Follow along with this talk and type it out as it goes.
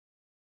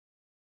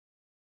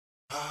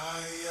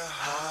Higher,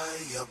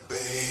 higher,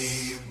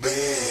 baby.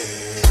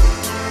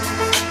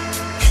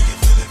 Can you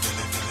feel it,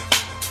 feel it, feel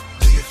it?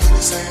 Do you feel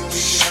the same way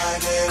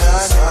shining?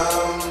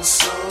 I'm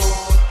so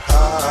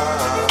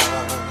high.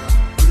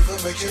 River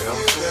make you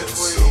feel that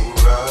way. So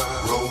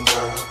right. Roll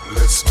more,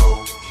 let's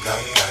smoke. Got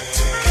to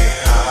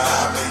get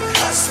high. I've been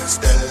high since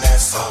the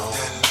last song.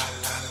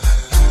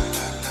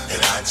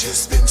 And I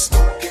just been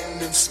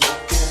smoking and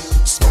smoking.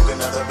 Smoke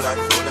another black,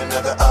 roll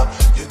another up.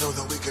 You know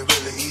that we can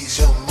really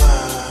ease your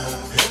mind.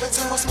 Every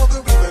time I smoke a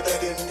reaper,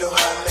 that didn't know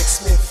how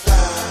makes me fly.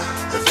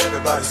 If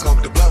everybody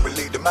smoked the blunt,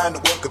 relieve the mind, the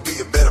world could be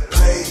a better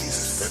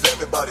place. If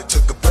everybody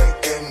took a break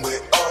and we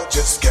all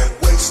just got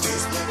wasted.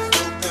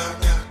 Smoked out,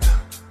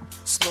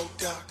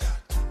 smoked out,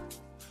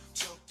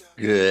 choked out.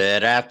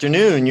 Good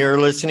afternoon. You're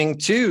listening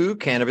to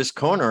Cannabis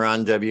Corner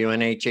on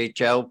WNHH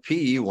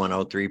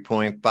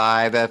 103.5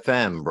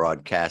 FM,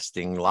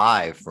 broadcasting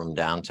live from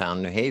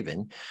downtown New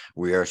Haven.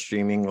 We are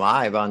streaming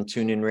live on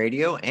TuneIn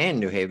Radio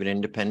and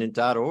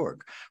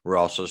newhavenindependent.org. We're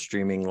also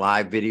streaming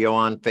live video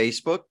on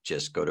Facebook.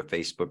 Just go to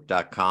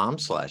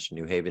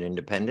facebook.com/New Haven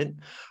Independent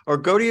or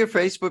go to your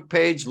Facebook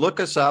page, look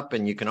us up,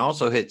 and you can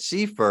also hit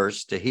see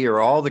first to hear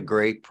all the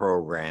great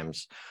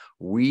programs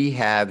we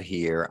have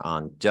here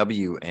on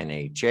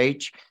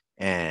WNHH,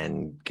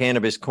 and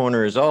Cannabis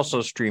Corner is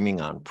also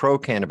streaming on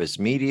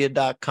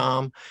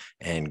procannabismedia.com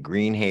and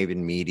Greenhaven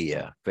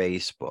Media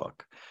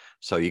Facebook.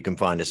 So you can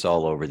find us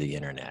all over the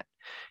internet.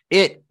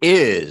 It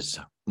is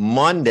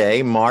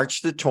Monday,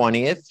 March the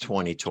 20th,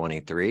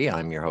 2023.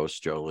 I'm your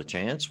host, Joe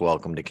LaChance.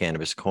 Welcome to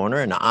Cannabis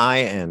Corner, and I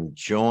am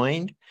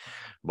joined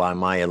by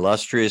my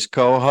illustrious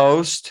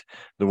co-host,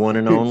 the one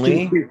and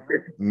only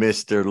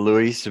Mr.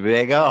 Luis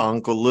Vega,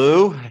 Uncle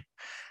Lou.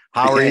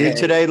 How are you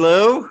today,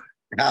 Lou?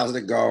 How's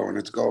it going?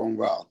 It's going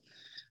well.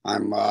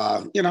 I'm,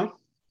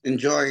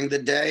 enjoying the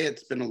day.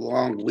 It's been a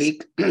long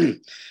week,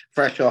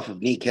 fresh off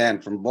of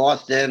NECAN from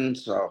Boston.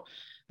 So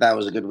that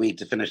was a good week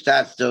to finish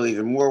that. Still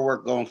even more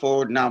work going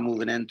forward. Now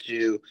moving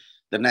into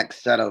the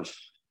next set of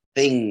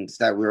things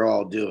that we're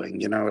all doing.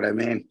 You know what I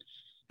mean?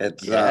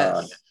 It's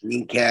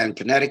NECAN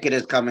Connecticut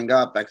is coming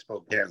up.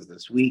 Expo Cans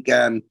this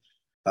weekend.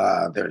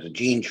 There's a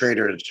Gene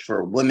Traders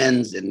for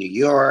Women's in New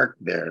York.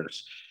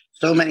 There's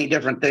so many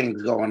different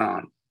things going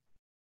on.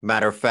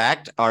 Matter of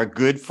fact, our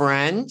good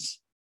friends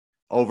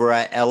over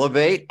at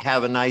Elevate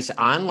have a nice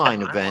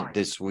online event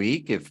this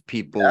week. If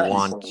people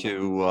want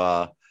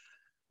to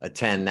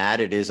attend that,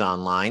 it is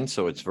online,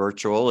 so it's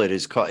virtual. It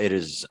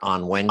is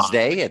on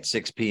Wednesday at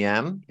 6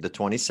 p.m., the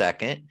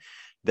 22nd.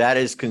 That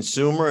is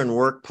Consumer and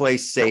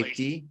Workplace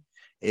Safety,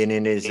 and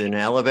it is an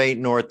Elevate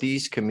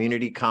Northeast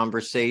Community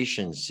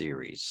Conversation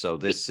Series. So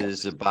this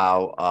is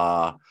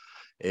about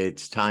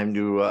it's time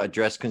to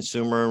address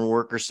consumer and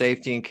worker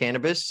safety in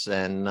cannabis,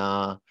 and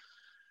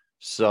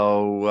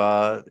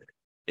so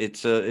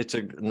it's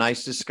a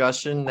nice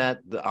discussion that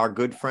our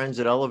good friends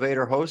at Elevate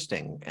are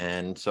hosting.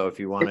 And so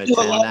if you want to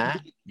attend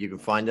that, you can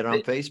find it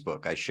on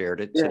Facebook. I shared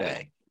it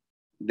today.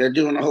 They're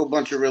doing a whole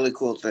bunch of really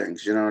cool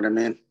things. You know what I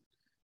mean?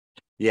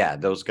 Yeah,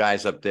 those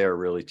guys up there are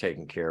really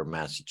taking care of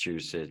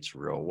Massachusetts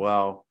real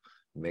well,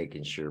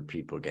 making sure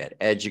people get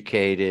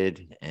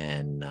educated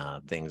and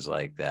things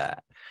like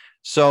that.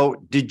 So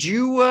did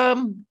you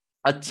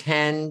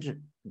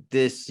attend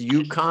this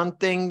UConn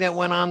thing that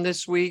went on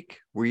this week?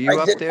 Were you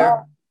up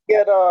there?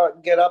 Get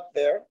up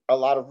there. A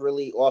lot of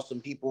really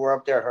awesome people were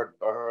up there.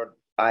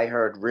 I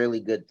heard really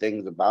good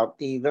things about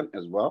the event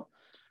as well.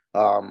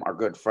 Our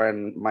good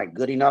friend Mike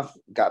Goodenough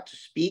got to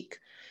speak.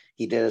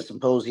 He did a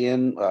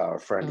symposium. Our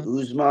friend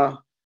Uzma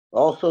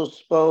also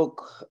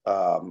spoke.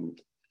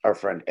 Our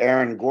friend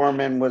Aaron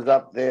Gorman was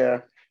up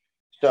there.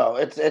 So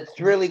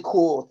it's really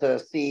cool to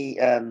see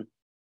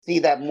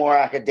that more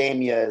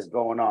academia is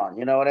going on.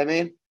 You know what I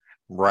mean?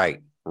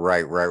 Right.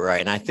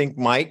 And I think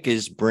Mike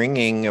is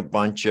bringing a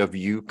bunch of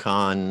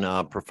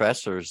UConn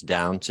professors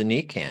down to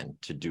NECAN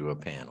to do a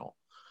panel.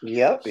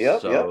 Yep.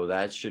 So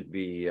that should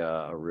be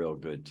a real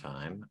good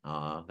time.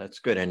 That's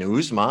good. And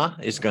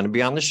Uzma is going to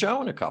be on the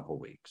show in a couple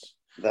weeks.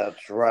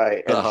 That's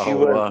right. And she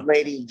was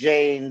Lady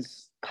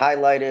Jane's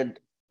highlighted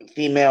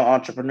female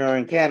entrepreneur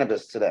in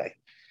cannabis today.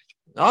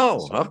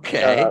 Oh,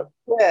 okay.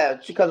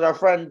 Because our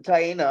friend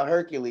Taina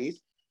Hercules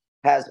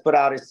has put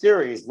out a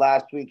series.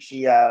 Last week,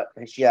 she had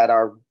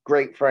our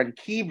great friend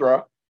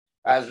Kibra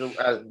as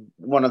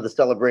one of the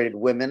celebrated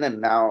women,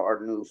 and now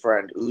our new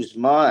friend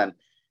Uzma. And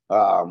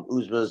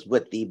Uzma's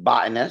with the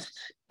botanist,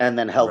 and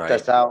then helped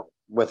us out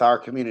with our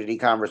community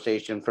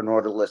conversation for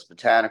Nautilus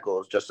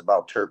Botanicals, just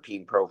about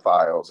terpene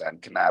profiles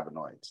and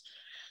cannabinoids.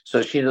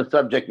 So she's a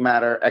subject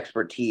matter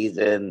expertise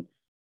in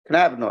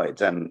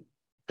cannabinoids and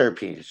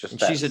terpenes.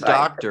 She's a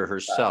doctor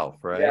herself,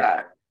 right?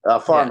 Yeah. A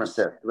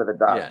pharmacist with a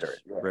doctorate.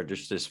 Yes.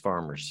 Registered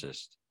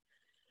pharmacist.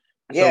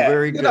 Yeah, so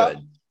very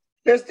good.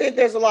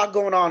 There's a lot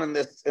going on in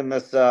this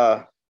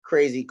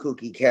crazy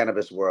kooky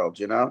cannabis world,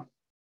 you know?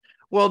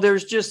 Well,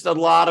 there's just a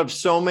lot of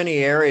so many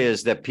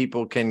areas that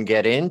people can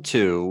get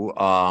into,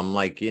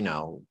 like,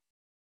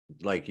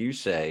 like you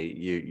say,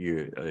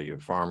 you're a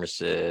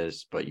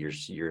pharmacist, but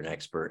you're an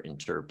expert in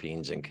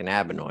terpenes and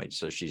cannabinoids.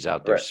 So she's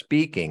out there Right.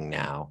 speaking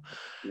now,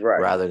 Right.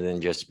 rather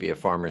than just be a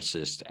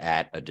pharmacist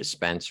at a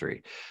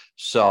dispensary.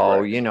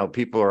 So,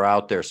 people are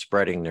out there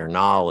spreading their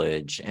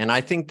knowledge, and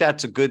I think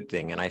that's a good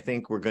thing. And I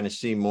think we're going to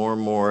see more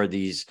and more of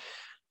these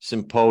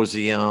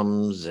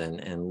symposiums and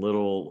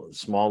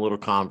small little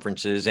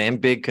conferences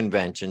and big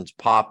conventions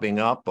popping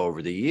up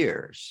over the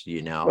years.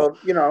 Well,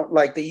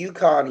 like the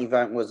Yukon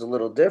event was a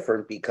little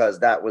different because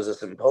that was a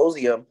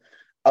symposium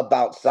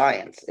about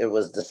science. It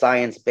was the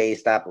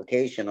science-based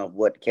application of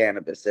what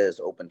cannabis is,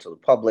 open to the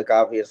public,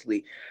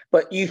 obviously.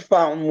 But you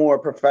found more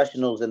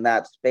professionals in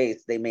that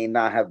space. They may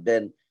not have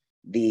been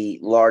the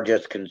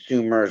largest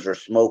consumers or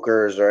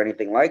smokers or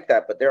anything like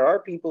that, but there are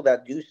people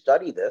that do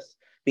study this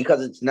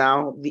because it's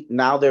now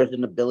there's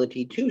an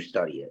ability to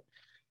study it.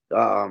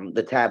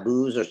 The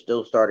taboos are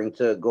still starting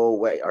to go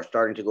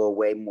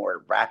away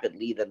more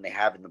rapidly than they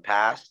have in the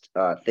past.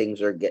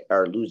 Things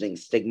are losing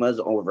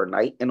stigmas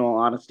overnight, in all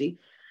honesty.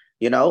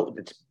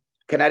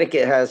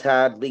 Connecticut has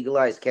had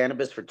legalized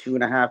cannabis for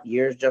 2.5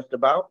 years, just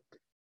about.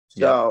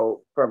 Yep.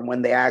 So from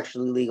when they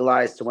actually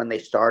legalized to when they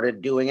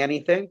started doing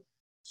anything.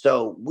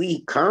 So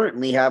we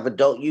currently have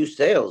adult use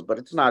sales, but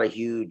it's not a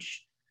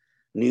huge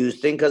news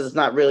thing because it's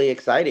not really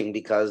exciting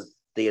because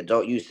the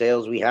adult use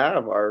sales we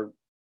have are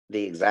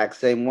the exact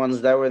same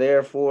ones that were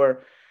there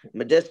for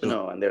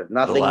medicinal, and there's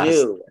nothing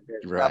new.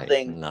 There's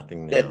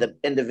nothing that new. the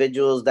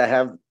individuals that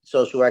have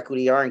social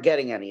equity aren't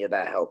getting any of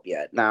that help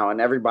yet now, and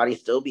everybody's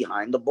still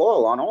behind the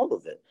ball on all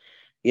of it,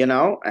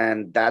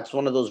 and that's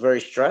one of those very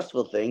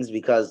stressful things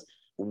because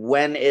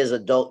when is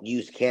adult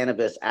use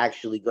cannabis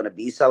actually going to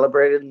be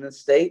celebrated in the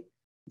state?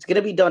 It's going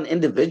to be done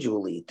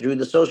individually through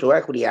the social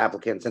equity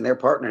applicants and their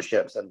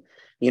partnerships, and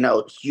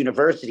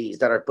universities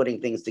that are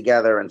putting things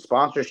together, and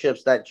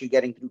sponsorships that you're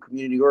getting through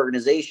community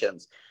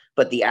organizations.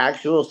 But the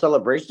actual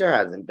celebration there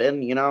hasn't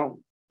been,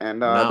 and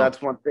No,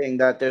 that's one thing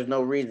that there's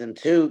no reason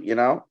to,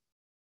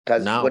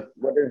 because no,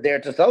 what is there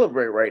to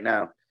celebrate right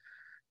now?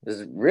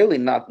 There's really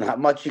not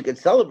much you could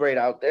celebrate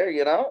out there,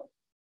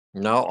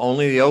 no,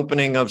 only the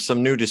opening of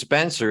some new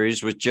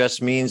dispensaries, which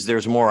just means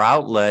there's more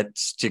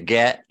outlets to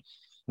get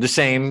the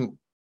same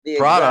The exact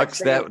products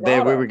same that we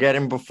were product.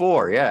 getting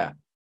before. Yeah.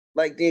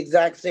 Like the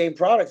exact same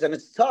products, and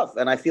it's tough,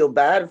 and I feel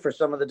bad for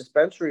some of the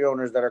dispensary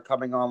owners that are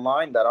coming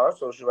online that are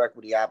social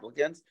equity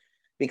applicants,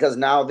 because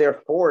now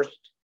they're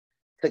forced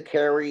to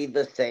carry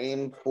the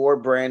same four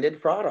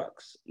branded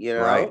products,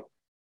 Right.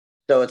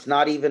 so it's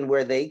not even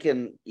where they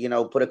can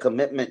put a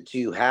commitment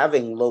to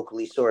having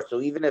locally sourced. So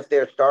even if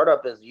their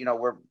startup is,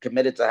 we're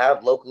committed to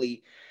have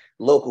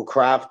local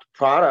craft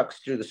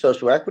products through the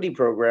social equity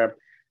program,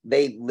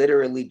 they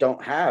literally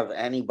don't have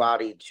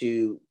anybody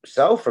to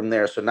sell from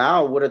there. So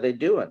now what are they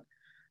doing?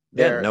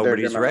 Yeah. They're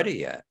Nobody's gonna ready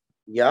yet.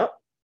 Yep,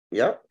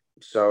 yep.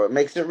 So it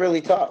makes it really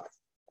tough.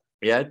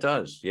 Yeah, it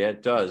does. Yeah,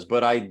 it does.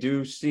 But I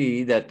do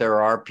see that there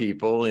are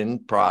people in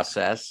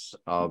process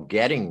of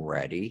getting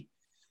ready.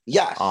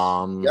 Yes,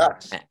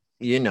 yes.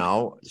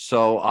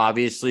 So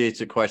obviously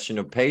it's a question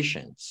of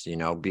patience,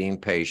 being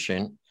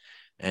patient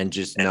and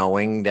just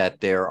knowing that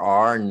there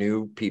are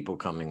new people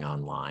coming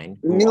online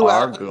who New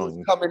are avenues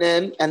going. coming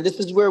in, and this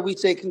is where we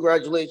say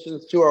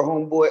congratulations to our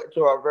homeboy,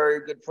 to our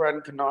very good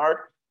friend Kennard.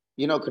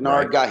 Kennard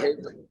Right. got his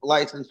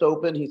license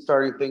open. He's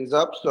starting things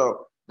up,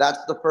 so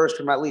that's the first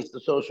from at least the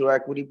social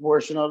equity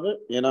portion of it.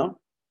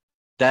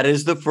 That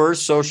is the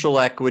first social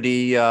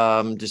equity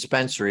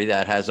dispensary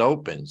that has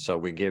opened. So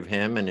we give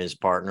him and his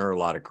partner a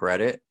lot of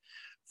credit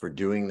for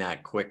doing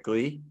that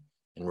quickly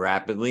and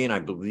rapidly. And I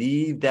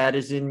believe that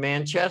is in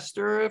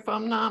Manchester, if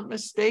I'm not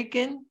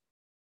mistaken.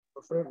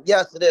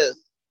 Yes, it is.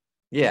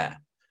 Yeah.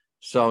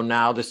 So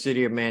now the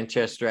city of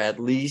Manchester at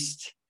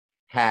least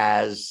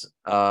has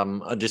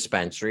a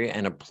dispensary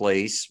and a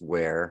place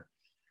where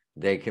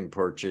they can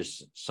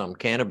purchase some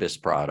cannabis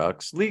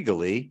products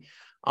legally.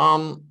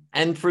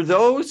 And for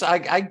those,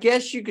 I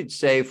guess you could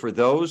say, for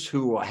those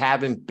who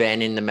haven't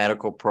been in the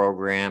medical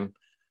program,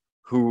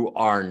 who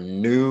are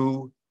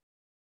new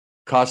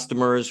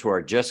customers who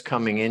are just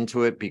coming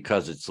into it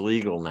because it's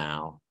legal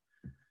now,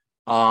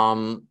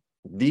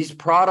 these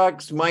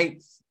products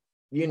might,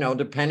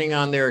 depending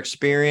on their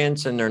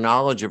experience and their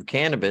knowledge of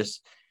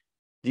cannabis,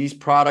 these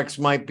products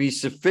might be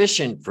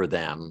sufficient for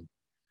them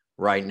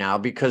right now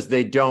because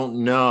they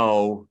don't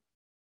know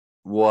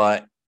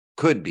what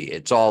could be.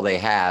 It's all they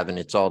have and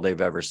it's all they've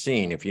ever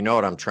seen, if you know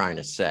what I'm trying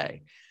to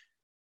say.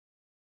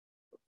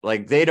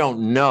 Like, they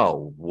don't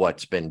know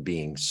what's been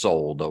being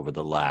sold over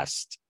the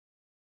last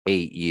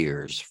 8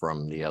 years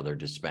from the other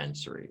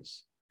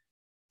dispensaries.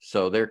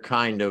 So they're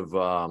kind of,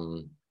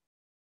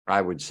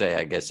 I would say,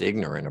 I guess,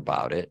 ignorant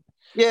about it.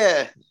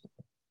 Yeah,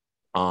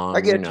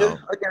 I get you.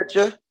 I get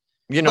you.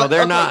 But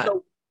They're okay, not.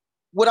 so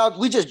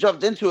we just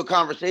jumped into a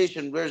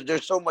conversation.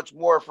 There's so much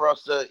more for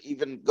us to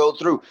even go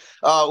through.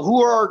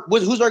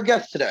 Who's our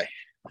guest today?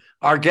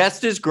 Our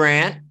guest is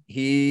Grant.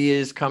 He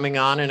is coming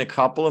on in a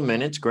couple of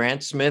minutes.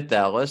 Grant Smith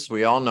Ellis.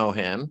 We all know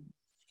him.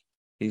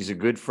 He's a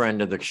good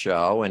friend of the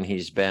show, and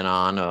he's been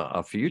on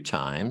a few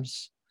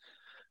times.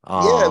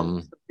 Yeah,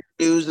 Um,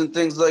 news and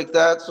things like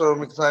that. So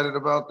I'm excited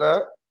about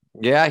that.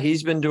 yeah,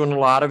 he's been doing a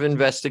lot of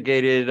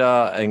investigative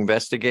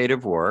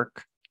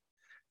work.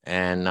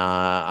 And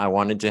I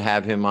wanted to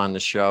have him on the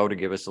show to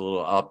give us a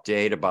little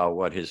update about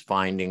what his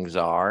findings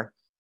are,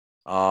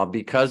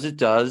 because it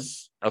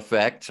does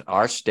affect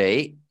our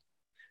state,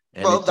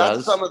 and Well, it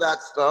that's some does. of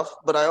that stuff,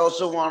 but I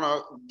also want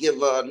to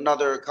give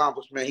another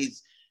accomplishment.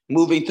 He's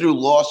moving through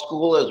law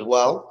school as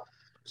well.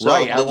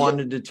 Right. So I the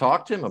wanted to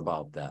talk to him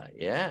about that.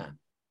 Yeah.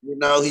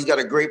 he's got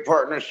a great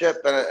partnership,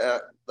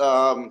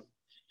 and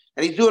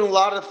he's doing a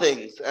lot of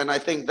things. And I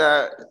think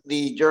that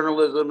the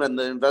journalism and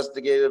the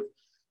investigative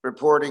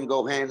reporting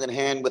go hand in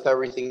hand with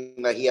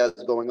everything that he has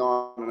going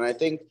on. And I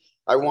think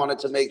I wanted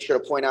to make sure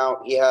to point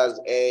out he has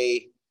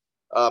a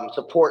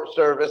support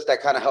service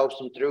that kind of helps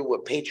him through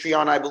with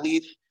Patreon, I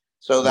believe.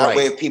 So that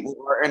way, Right. if people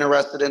are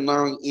interested in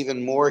learning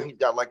even more, he's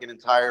got like an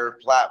entire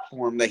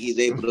platform that he's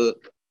able to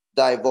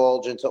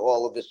divulge into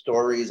all of his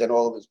stories and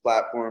all of his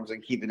platforms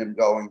and keeping him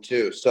going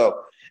too.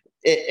 So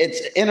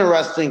it's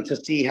interesting to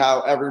see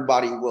how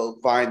everybody will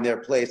find their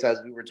place, as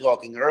we were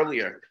talking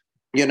earlier.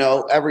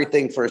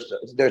 Everything for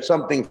there's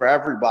something for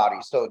everybody.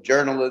 So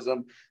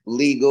journalism,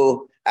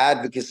 legal,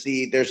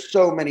 advocacy, there's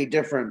so many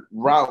different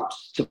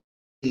routes to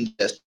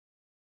this,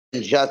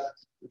 just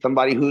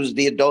somebody who's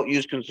the adult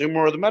use consumer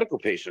or the medical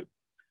patient.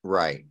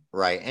 Right.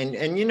 Right. And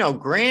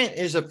Grant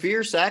is a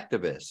fierce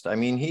activist. I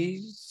mean,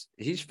 he's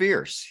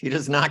fierce. He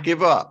does not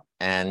give up.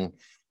 And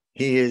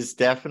he is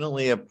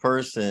definitely a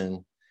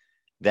person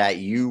that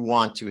you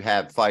want to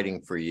have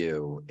fighting for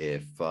you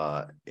if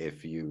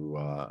you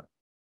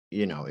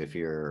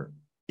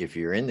if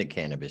you're in the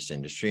cannabis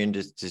industry. And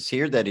just to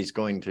hear that he's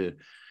going to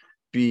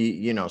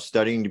be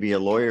studying to be a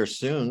lawyer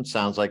soon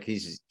sounds like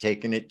he's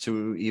taken it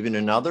to even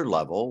another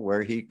level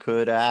where he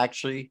could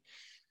actually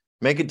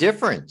make a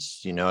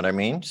difference. You know what I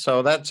mean?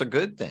 So that's a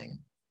good thing,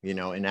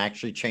 in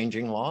actually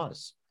changing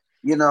laws.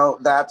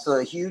 That's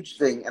a huge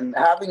thing. And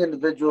having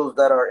individuals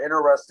that are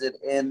interested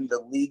in the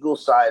legal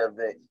side of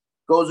it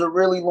goes a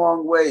really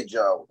long way,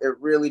 Joe. It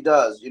really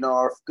does.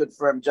 Our good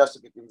friend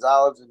Jessica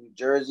Gonzalez in New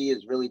Jersey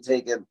has really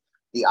taken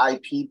the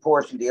IP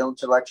portion, the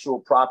intellectual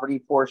property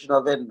portion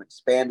of it, and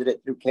expanded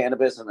it through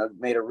cannabis, and have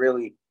made a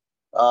really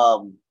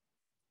um,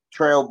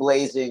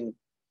 trailblazing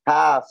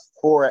path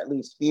for at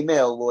least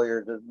female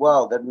lawyers as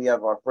well. Then we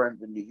have our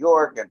friends in New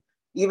York, and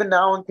even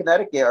now in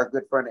Connecticut, our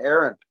good friend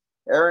Aaron.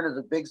 Aaron is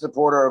a big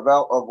supporter of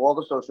all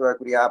the social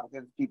equity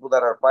applicants, people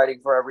that are fighting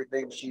for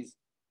everything. She's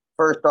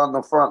first on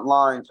the front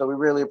line, so we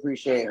really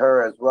appreciate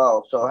her as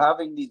well. So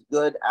having these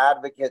good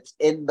advocates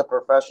in the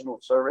professional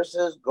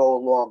services go a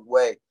long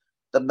way.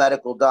 The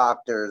medical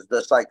doctors,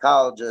 the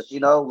psychologists,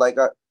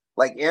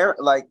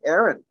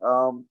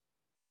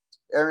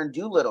 Aaron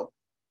Doolittle.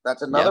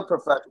 That's another Yep.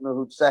 professional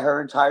who set her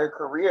entire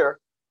career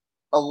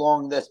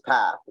along this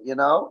path.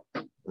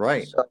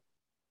 Right. So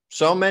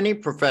So many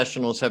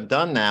professionals have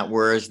done that,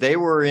 whereas they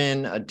were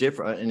in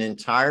an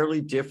entirely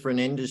different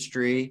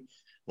industry.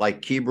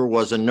 Like Keeber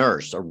was a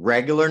nurse, a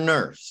regular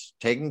nurse,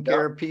 taking yeah,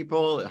 care of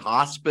people,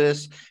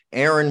 hospice.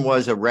 Aaron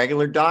was a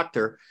regular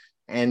doctor,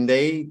 and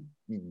they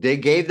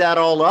gave that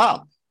all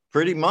up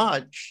pretty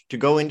much to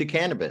go into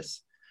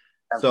cannabis.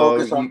 and So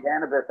focus on you,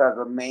 cannabis as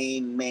a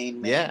main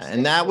yeah, and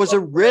mainstay. that was a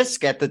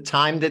risk at the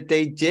time that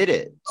they did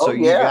it. So Oh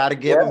you yeah, got to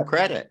give yeah. them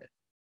credit,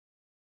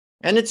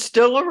 and it's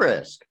still a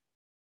risk.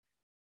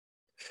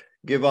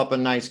 Give up a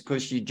nice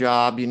cushy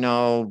job,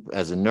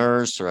 as a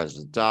nurse or as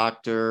a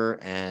doctor,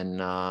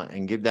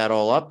 and give that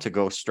all up to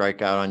go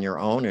strike out on your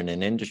own in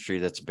an industry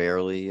that's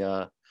barely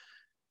off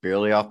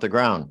the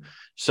ground.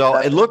 So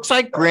it That's looks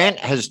like Grant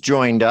has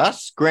joined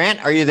us.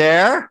 Grant, are you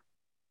there?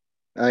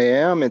 I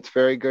am. It's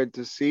very good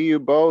to see you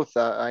both.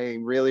 I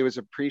really was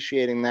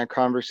appreciating that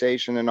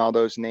conversation and all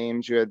those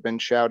names you had been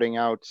shouting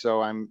out.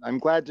 So I'm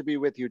glad to be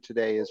with you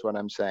today, is what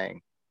I'm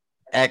saying.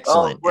 oh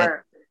Excellent. And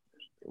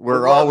we we're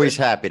love it. always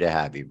happy to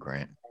have you,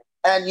 Grant.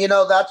 And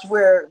that's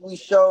where we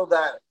show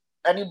that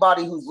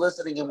anybody who's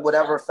listening in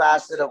whatever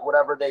facet of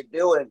whatever they're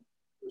doing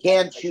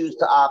can choose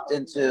to opt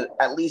into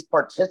at least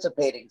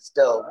participating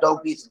still.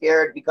 Don't be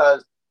scared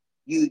because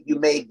you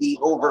may be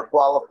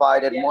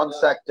overqualified in one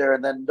sector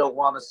and then don't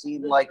want to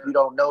seem like you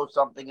don't know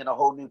something in a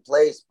whole new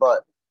place.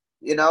 But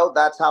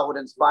that's how it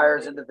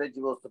inspires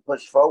individuals to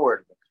push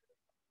forward.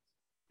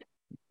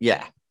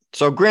 Yeah.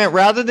 So, Grant,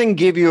 rather than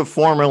give you a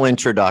formal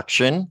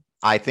introduction,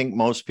 I think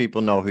most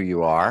people know who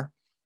you are.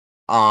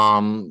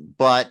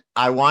 But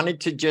I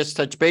wanted to just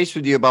touch base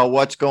with you about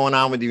what's going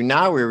on with you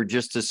now. We were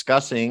just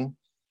discussing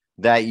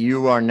that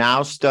you are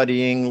now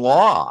studying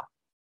law.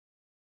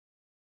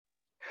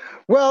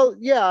 Well,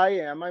 yeah, I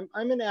am.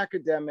 I'm an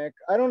academic.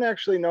 I don't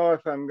actually know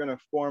if I'm going to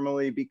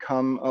formally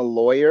become a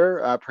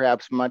lawyer,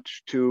 perhaps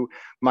much to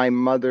my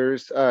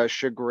mother's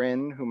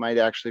chagrin, who might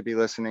actually be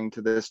listening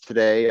to this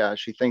today.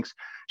 She thinks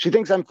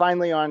I'm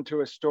finally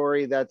onto a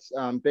story that's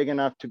big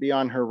enough to be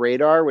on her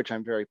radar, which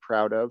I'm very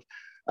proud of.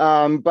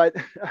 But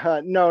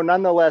no,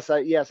 nonetheless,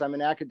 yes, I'm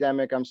an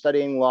academic. I'm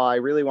studying law. I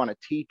really want to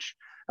teach.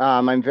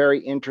 I'm very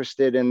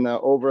interested in the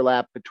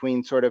overlap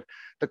between sort of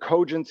the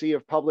cogency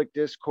of public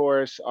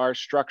discourse, our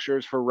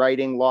structures for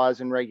writing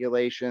laws and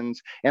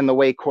regulations, and the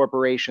way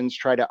corporations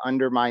try to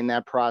undermine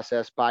that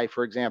process by,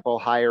 for example,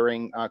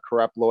 hiring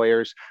corrupt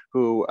lawyers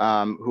who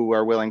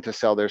are willing to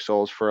sell their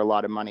souls for a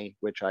lot of money,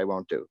 which I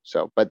won't do.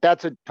 So, but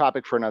that's a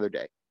topic for another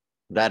day.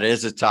 That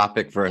is a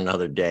topic for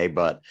another day,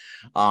 but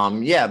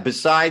yeah,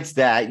 besides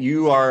that,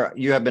 you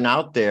have been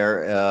out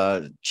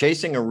there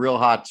chasing a real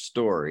hot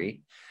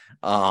story,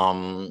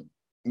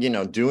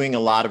 doing a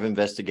lot of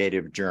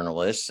investigative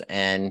journalists,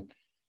 and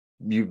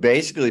you've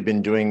basically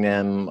been doing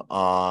them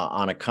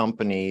on a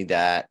company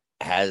that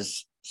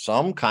has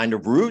some kind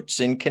of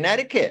roots in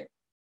Connecticut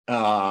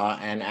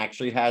and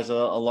actually has a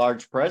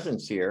large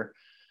presence here.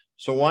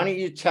 So why don't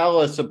you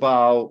tell us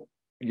about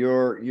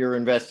your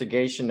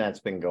investigation that's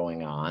been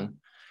going on?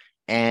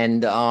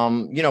 And,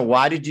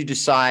 why did you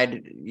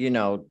decide,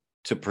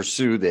 to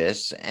pursue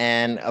this,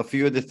 and a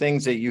few of the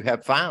things that you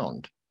have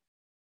found?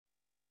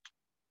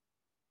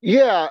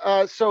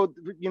 Yeah, so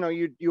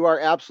you are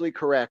absolutely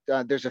correct.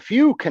 There's a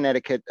few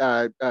Connecticut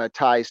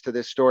ties to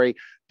this story.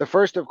 The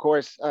first, of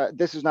course,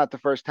 this is not the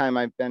first time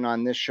I've been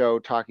on this show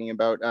talking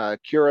about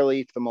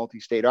Curaleaf, the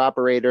multi-state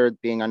operator,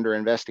 being under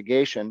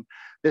investigation.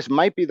 This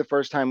might be the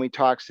first time we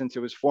talk since it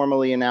was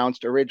formally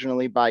announced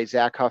originally by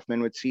Zach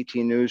Huffman with CT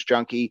News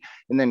Junkie,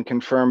 and then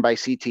confirmed by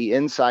CT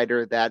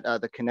Insider that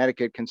the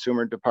Connecticut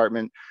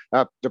Department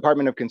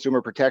of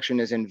Consumer Protection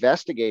is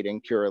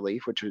investigating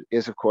Curaleaf, which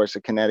is, of course,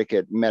 a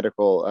Connecticut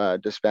medical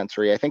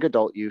dispensary. I think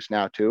adult use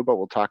now too, but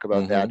we'll talk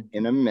about that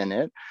in a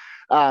minute.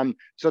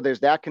 So there's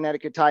that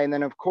Connecticut tie. And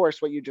then, of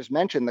course, what you just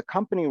mentioned, the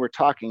company we're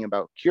talking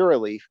about,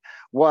 Curaleaf,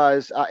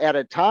 was at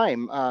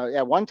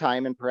one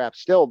time, and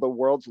perhaps still, the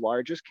world's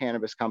largest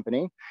cannabis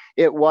company.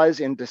 It was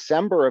in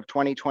December of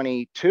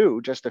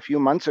 2022, just a few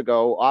months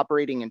ago,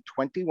 operating in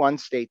 21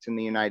 states in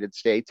the United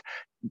States.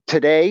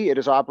 Today, it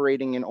is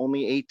operating in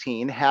only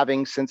 18,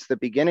 having since the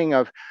beginning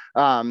of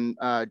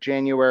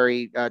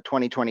January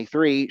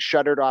 2023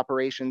 shuttered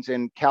operations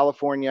in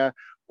California,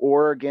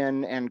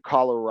 Oregon, and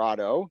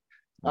Colorado.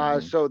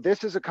 So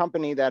this is a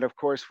company that, of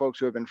course, folks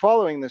who have been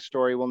following this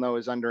story will know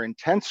is under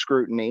intense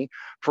scrutiny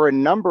for a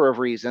number of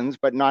reasons,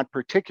 but not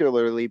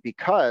particularly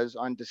because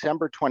on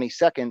December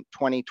 22nd,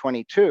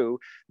 2022,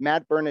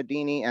 Matt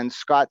Bernardini and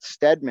Scott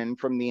Stedman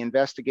from the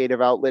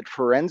investigative outlet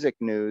Forensic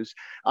News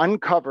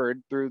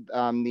uncovered through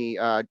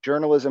the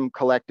journalism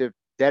collective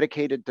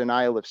Dedicated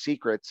Denial of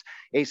Secrets,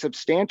 a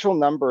substantial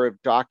number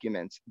of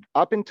documents,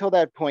 up until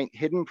that point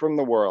hidden from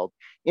the world,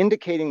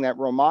 indicating that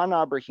Roman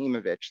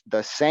Abramovich,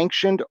 the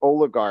sanctioned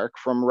oligarch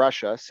from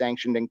Russia,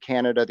 sanctioned in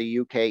Canada, the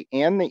UK,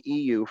 and the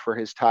EU for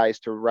his ties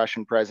to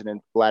Russian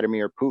President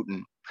Vladimir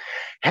Putin,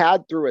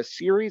 had, through a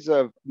series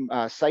of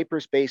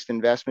Cyprus-based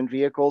investment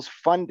vehicles,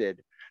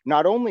 funded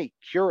not only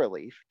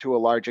Curaleaf to a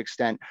large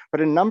extent,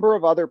 but a number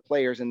of other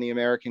players in the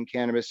American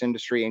cannabis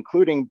industry,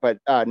 including, but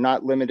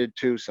not limited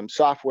to, some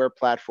software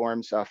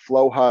platforms,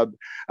 FlowHub,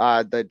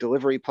 the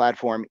delivery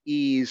platform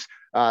Ease,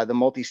 the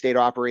multi-state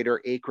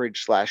operator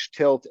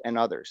Acreage/Tilt, and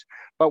others.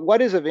 But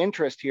what is of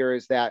interest here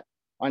is that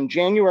on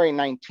January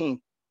 19th,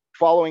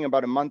 following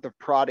about a month of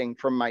prodding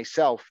from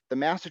myself, the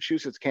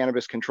Massachusetts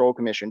Cannabis Control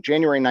Commission,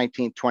 January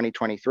 19th,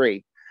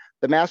 2023,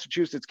 the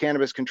Massachusetts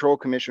Cannabis Control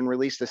Commission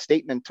released a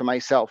statement to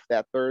myself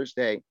that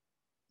Thursday,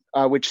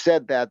 which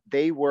said that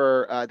they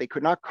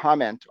could not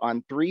comment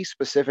on three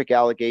specific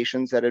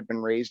allegations that had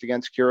been raised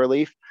against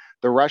Curaleaf: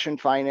 the Russian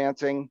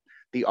financing,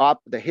 the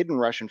hidden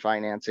Russian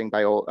financing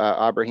by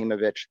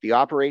Abramovich, the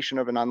operation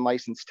of an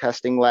unlicensed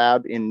testing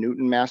lab in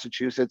Newton,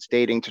 Massachusetts,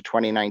 dating to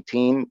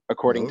 2019,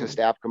 according to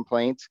staff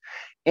complaints,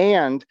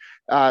 and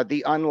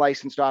the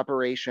unlicensed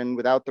operation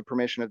without the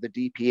permission of the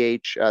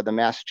DPH, the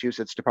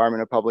Massachusetts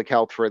Department of Public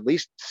Health, for at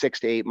least 6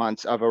 to 8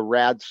 months of a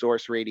rad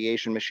source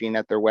radiation machine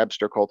at their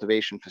Webster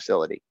cultivation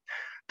facility.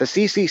 The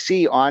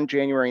CCC on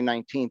January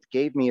 19th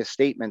gave me a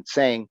statement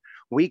saying,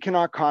 "We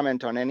cannot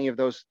comment on any of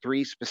those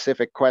three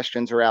specific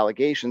questions or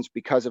allegations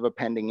because of a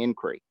pending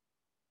inquiry."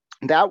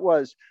 That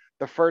was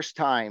the first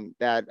time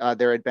that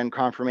there had been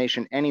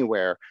confirmation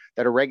anywhere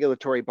that a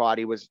regulatory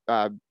body was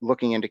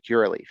looking into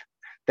Curaleaf.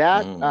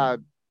 That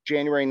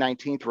January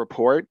 19th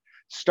report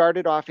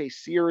started off a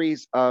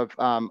series of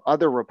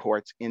other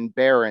reports in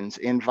Barron's,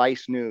 in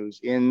Vice News,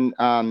 in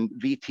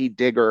VT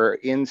Digger,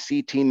 in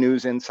CT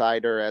News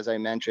Insider, as I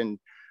mentioned,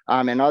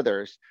 and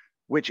others,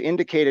 which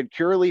indicated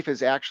Curaleaf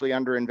is actually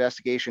under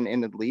investigation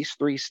in at least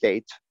 3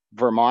 states: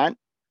 Vermont,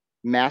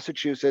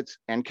 Massachusetts,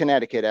 and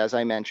Connecticut, as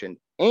I mentioned.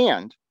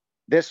 And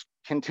this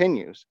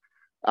continues.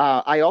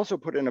 I also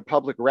put in a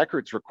public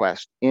records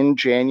request in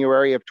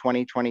January of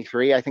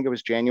 2023. I think it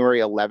was January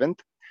 11th.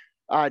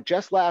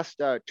 Just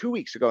last 2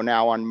 weeks ago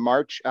now, on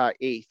March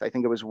 8th, I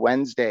think it was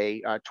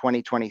Wednesday,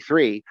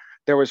 2023,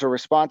 there was a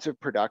responsive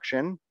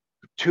production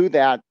to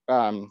that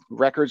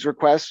records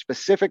request,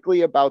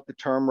 specifically about the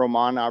term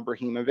Roman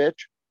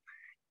Abramovich.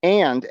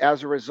 And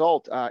as a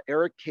result,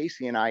 Eric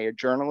Casey and I, a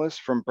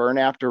journalist from Burn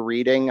After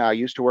Reading,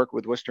 used to work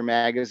with Worcester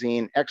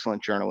Magazine,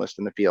 excellent journalist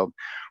in the field,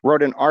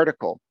 wrote an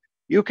article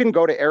You can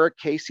go to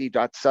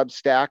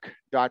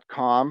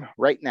ericcasey.substack.com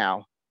right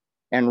now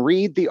and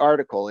read the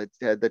article.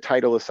 The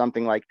title is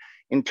something like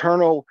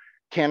Internal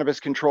Cannabis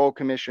Control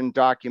Commission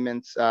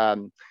Documents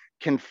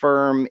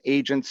Confirm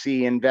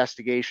Agency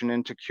Investigation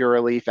into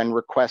Curaleaf and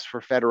Request for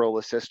Federal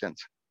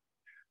Assistance.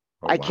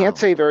 Oh, I wow. can't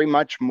say very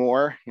much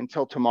more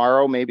until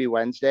tomorrow, maybe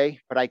Wednesday,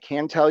 but I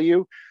can tell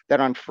you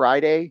that on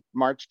Friday,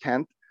 March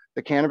 10th,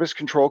 the Cannabis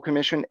Control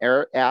Commission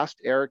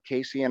asked Eric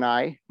Casey and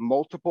I,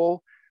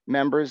 multiple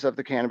members of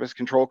the Cannabis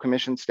Control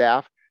Commission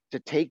staff, to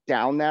take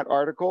down that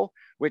article,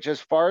 which,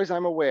 as far as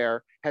I'm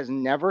aware, has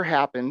never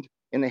happened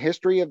in the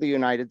history of the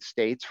United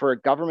States for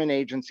a government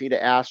agency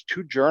to ask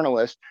two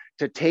journalists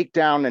to take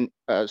down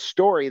a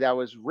story that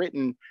was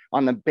written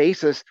on the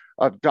basis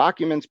of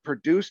documents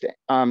produced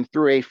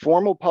through a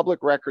formal public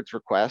records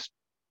request.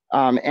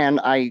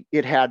 It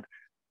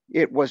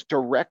was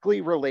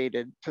directly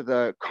related to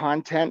the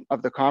content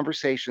of the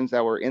conversations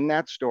that were in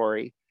that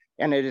story.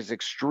 And it is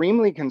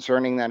extremely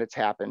concerning that it's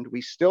happened. We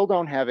still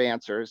don't have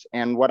answers.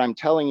 And what I'm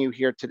telling you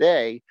here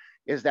today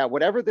is that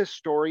whatever this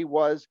story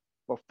was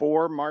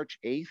before March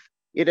 8th,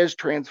 it has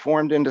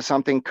transformed into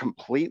something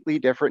completely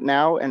different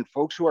now. And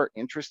folks who are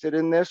interested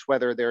in this,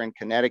 whether they're in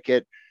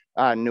Connecticut,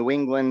 New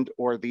England,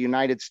 or the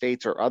United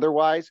States or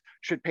otherwise,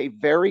 should pay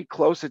very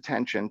close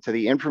attention to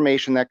the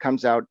information that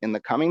comes out in the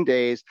coming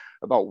days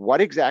about what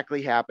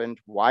exactly happened,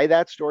 why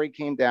that story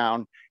came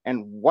down,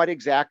 and what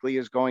exactly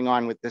is going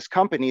on with this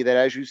company that,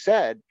 as you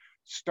said,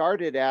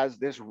 started as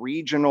this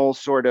regional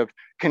sort of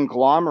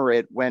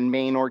conglomerate when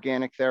Maine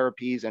Organic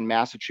Therapies and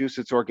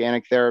Massachusetts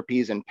Organic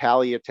Therapies and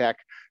Palliatech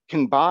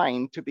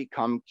combined to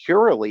become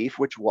Curaleaf,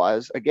 which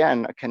was,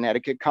 again, a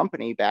Connecticut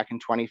company back in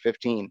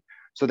 2015.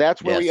 So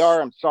that's where we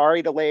are. I'm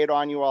sorry to lay it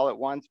on you all at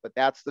once, but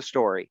that's the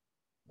story.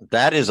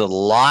 That is a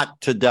lot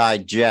to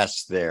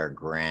digest there,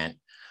 Grant.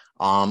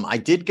 I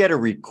did get a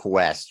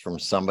request from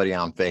somebody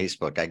on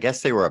Facebook. I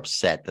guess they were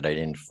upset that I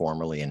didn't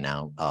formally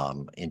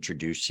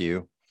introduce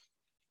you.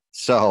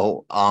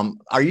 So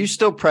are you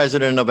still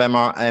president of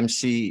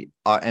MCRC?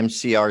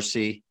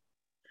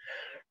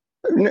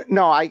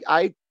 No,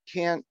 I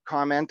can't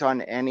comment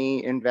on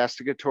any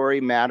investigatory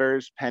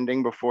matters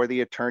pending before the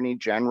Attorney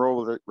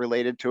General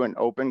related to an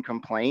open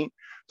complaint.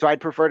 So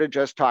I'd prefer to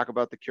just talk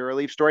about the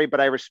Curaleaf story,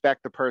 but I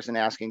respect the person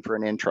asking for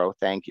an intro.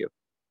 Thank you.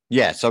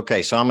 Yes.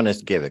 Okay. So I'm going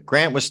to give it.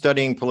 Grant was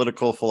studying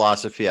political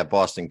philosophy at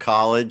Boston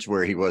College,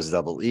 where he was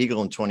double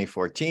eagle in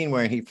 2014,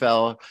 where he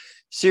fell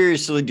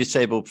seriously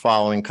disabled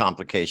following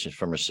complications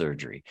from a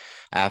surgery.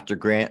 After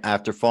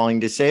falling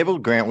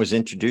disabled, Grant was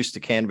introduced to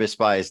cannabis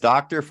by his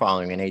doctor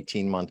following an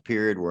 18-month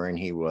period wherein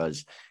he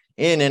was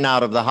in and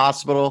out of the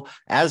hospital.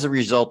 As a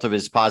result of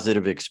his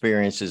positive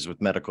experiences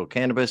with medical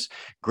cannabis,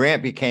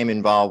 Grant became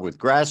involved with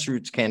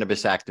grassroots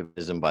cannabis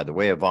activism by the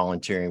way of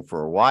volunteering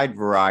for a wide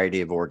variety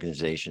of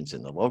organizations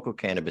in the local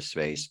cannabis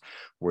space,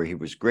 where he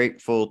was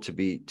grateful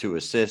to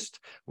assist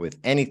with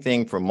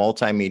anything from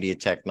multimedia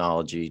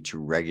technology to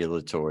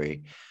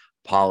regulatory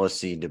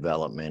policy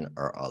development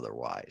or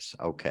otherwise.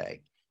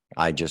 Okay.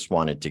 I just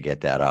wanted to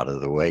get that out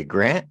of the way,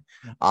 Grant.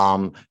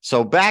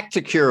 So back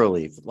to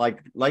Curaleaf.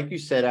 Like you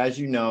said, as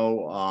you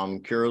know,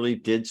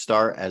 Curaleaf did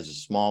start as a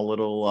small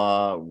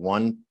little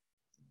one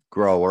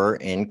grower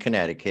in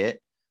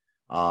Connecticut,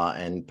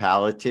 and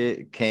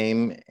Palliatech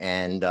came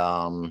and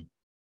bought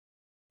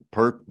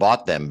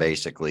them,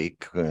 basically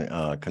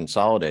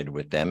consolidated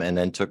with them, and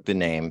then took the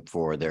name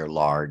for their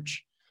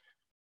large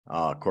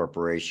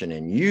corporation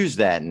and used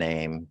that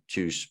name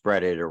to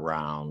spread it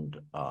around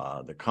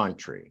the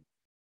country.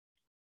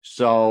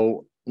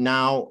 So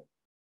now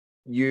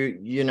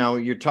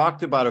you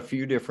talked about a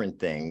few different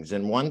things,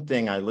 and one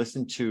thing I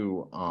listened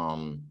to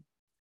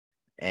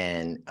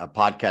and a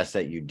podcast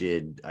that you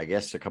did, I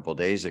guess, a couple of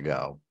days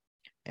ago,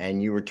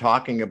 and you were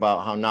talking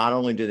about how not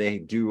only do they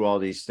do all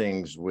these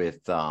things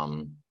with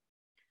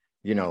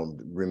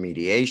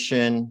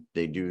remediation,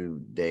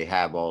 they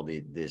have all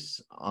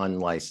this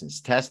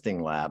unlicensed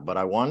testing lab, but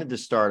I wanted to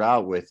start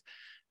out with,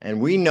 and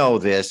we know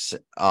this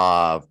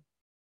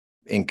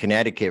in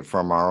Connecticut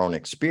from our own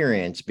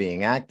experience being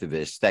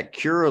activists, that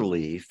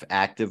Curaleaf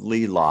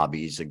actively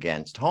lobbies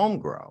against home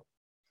grow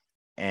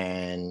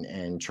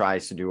and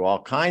tries to do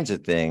all kinds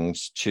of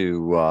things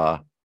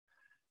to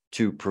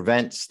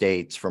prevent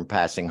states from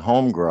passing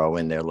home grow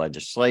in their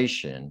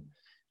legislation.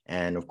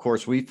 And of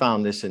course, we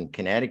found this in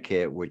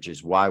Connecticut, which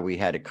is why we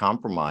had to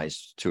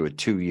compromise to a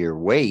 2-year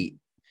wait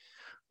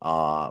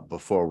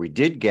before we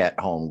did get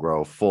home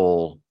grow,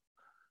 full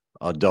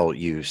adult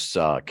use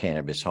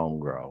cannabis home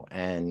grow.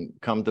 And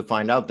come to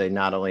find out, they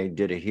not only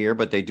did it here,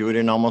 but they do it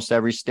in almost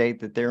every state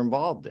that they're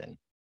involved in.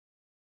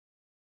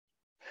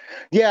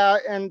 Yeah,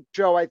 and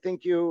Joe, I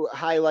think you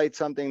highlight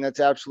something that's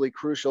absolutely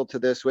crucial to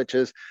this, which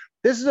is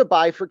this is a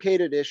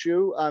bifurcated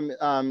issue.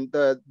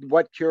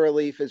 What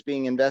Curaleaf is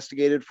being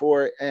investigated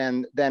for,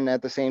 and then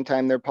at the same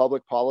time their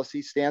public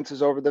policy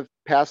stances over the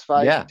past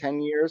 5 to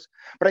 10 years.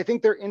 But I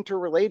think they're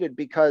interrelated,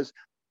 because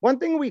one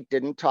thing we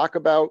didn't talk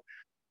about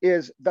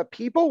is the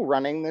people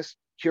running this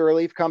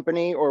Curaleaf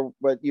company, or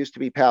what used to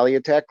be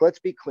Palliatech. Let's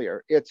be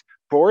clear. It's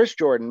Boris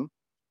Jordan,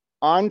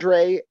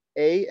 Andrei,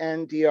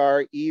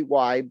 Andrey,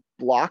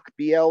 Block,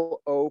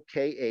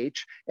 Blokh,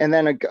 and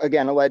then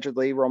again,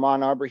 allegedly,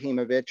 Roman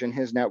Abramovich and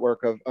his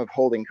network of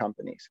holding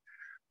companies.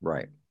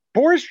 Right.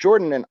 Boris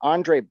Jordan and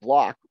Andrei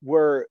Block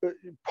were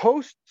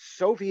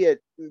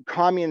post-Soviet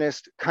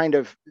communist kind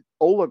of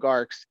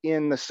oligarchs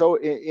in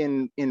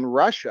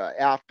Russia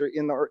after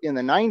in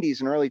the 90s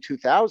and early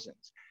 2000s.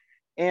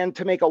 And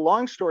to make a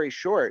long story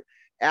short,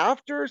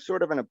 after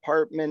sort of an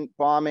apartment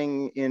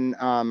bombing in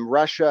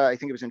Russia, I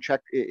think it was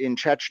in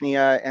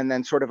Chechnya, and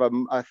then sort of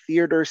a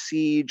theater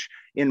siege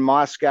in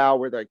Moscow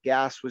where the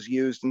gas was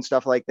used and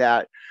stuff like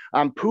that,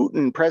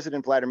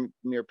 President Vladimir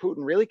Putin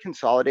really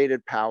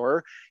consolidated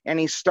power, and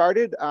he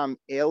started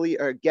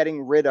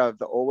getting rid of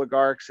the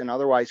oligarchs and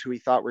otherwise who he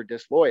thought were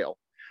disloyal.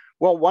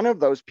 Well, one of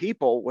those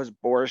people was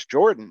Boris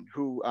Jordan,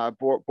 who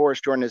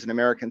Boris Jordan is an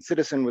American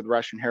citizen with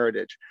Russian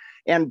heritage.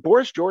 And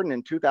Boris Jordan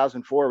in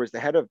 2004 was the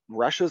head of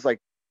Russia's like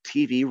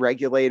TV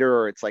regulator,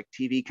 or it's like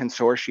TV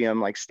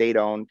consortium, like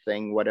state-owned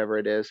thing, whatever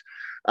it is.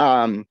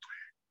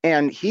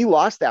 And he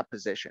lost that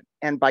position.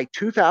 And by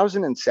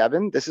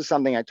 2007, this is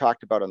something I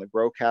talked about on the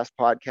Growcast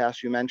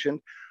podcast you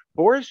mentioned,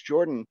 Boris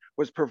Jordan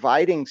was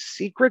providing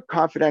secret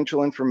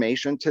confidential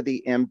information to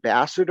the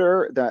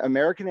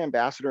American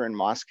ambassador in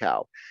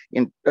Moscow.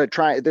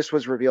 This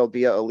was revealed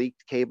via a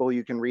leaked cable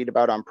you can read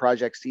about on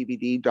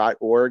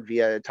projectcbd.org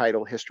via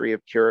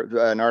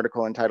an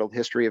article entitled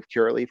History of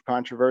Curaleaf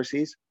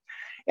Controversies.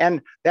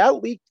 And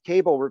that leaked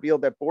cable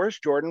revealed that Boris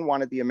Jordan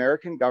wanted the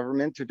American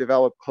government to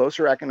develop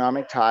closer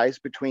economic ties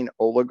between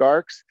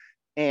oligarchs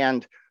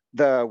and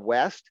the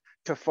West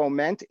to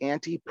foment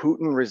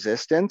anti-Putin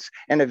resistance,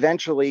 and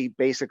eventually,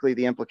 basically,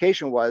 the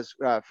implication was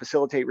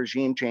facilitate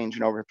regime change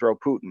and overthrow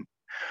Putin.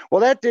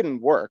 Well, that didn't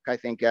work, I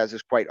think, as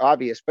is quite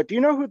obvious. But do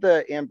you know who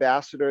the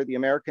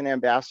American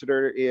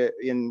ambassador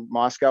in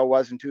Moscow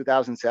was in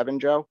 2007,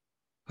 Joe?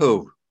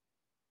 Who?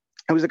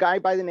 It was a guy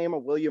by the name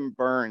of William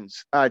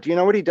Burns. Do you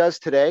know what he does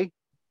today?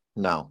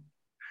 No.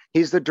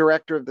 He's the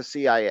director of the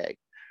CIA.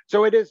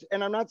 So it is,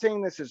 and I'm not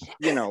saying this is,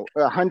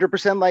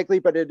 100% likely,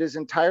 but it is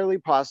entirely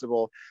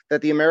possible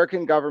that the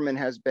American government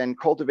has been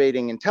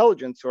cultivating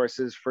intelligence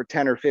sources for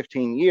 10 or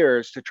 15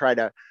 years to try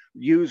to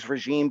use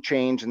regime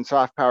change and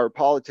soft power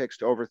politics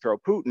to overthrow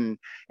Putin.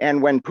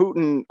 And when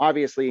Putin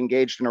obviously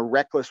engaged in a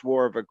reckless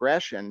war of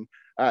aggression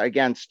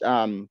against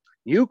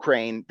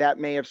Ukraine, that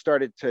may have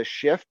started to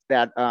shift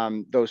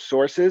those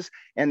sources.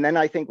 And then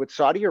I think with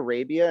Saudi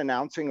Arabia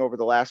announcing over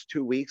the last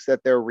 2 weeks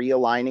that they're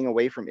realigning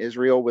away from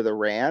Israel with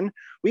Iran,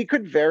 we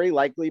could very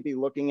likely be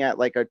looking at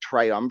like a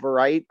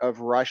triumvirate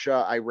of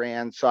Russia,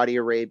 Iran, Saudi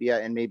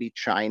Arabia, and maybe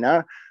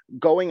China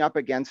going up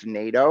against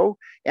NATO.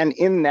 And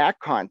in that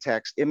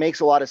context, it makes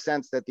a lot of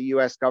sense that the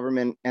US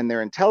government and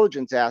their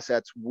intelligence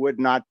assets would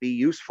not be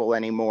useful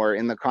anymore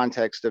in the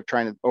context of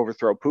trying to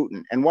overthrow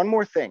Putin. And one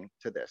more thing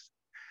to this.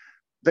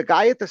 The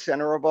guy at the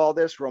center of all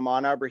this,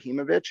 Roman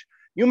Abramovich,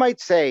 you might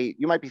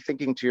be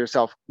thinking to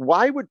yourself,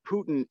 why would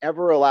Putin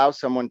ever allow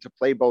someone to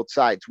play both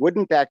sides?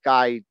 Wouldn't that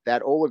guy,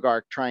 that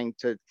oligarch trying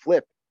to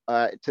flip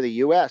to the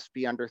US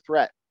be under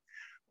threat?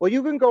 Well,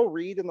 you can go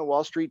read in the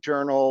Wall Street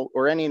Journal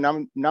or any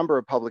number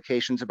of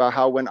publications about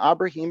how when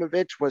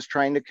Abramovich was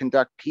trying to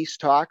conduct peace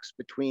talks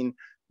between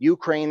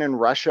Ukraine and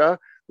Russia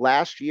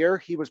last year,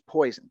 he was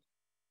poisoned,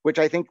 which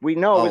I think we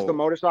know is the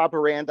modus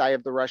operandi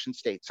of the Russian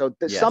state. So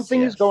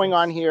something is going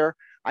on here.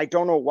 I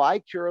don't know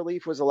why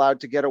Curaleaf was allowed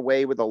to get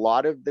away with a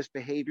lot of this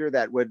behavior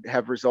that would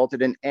have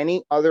resulted in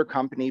any other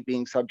company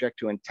being subject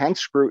to intense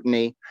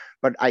scrutiny.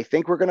 But I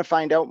think we're going to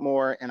find out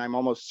more, and I'm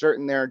almost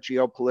certain there are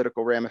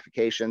geopolitical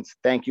ramifications.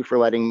 Thank you for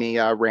letting me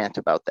rant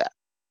about that.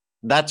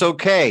 That's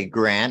okay,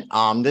 Grant.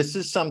 This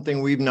is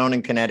something we've known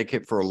in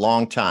Connecticut for a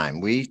long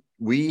time. We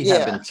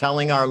have been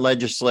telling our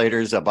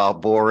legislators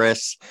about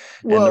Boris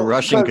and the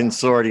Russian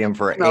consortium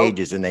for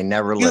ages, and they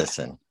never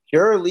listen.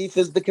 Curaleaf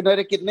is the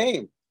Connecticut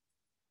name.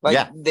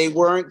 They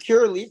weren't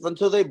Curaleaf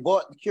until they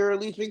bought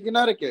Curaleaf in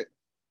Connecticut.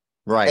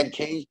 Right. And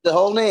changed the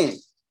whole name.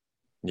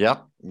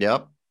 Yep.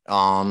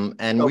 And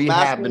so we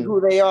haven't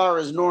who they are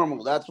is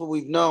normal. That's what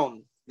we've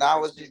known.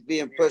 Now it's just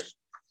being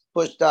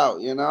pushed out,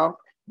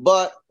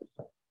 But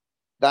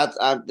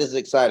this is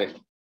exciting.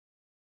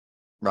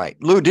 Right.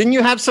 Lou, didn't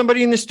you have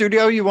somebody in the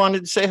studio you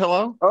wanted to say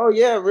hello? Oh,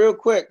 yeah, real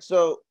quick.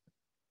 So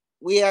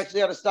we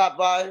actually had to stop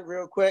by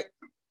real quick.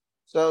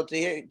 So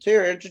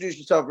Tahir, introduce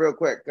yourself real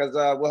quick, because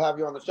we'll have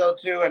you on the show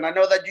too. And I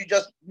know that you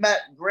just met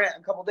Grant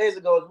a couple days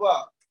ago as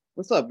well.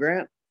 What's up,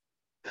 Grant?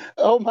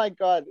 Oh my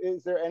God,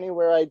 is there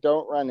anywhere I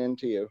don't run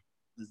into you?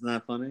 Isn't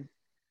that funny?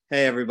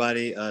 Hey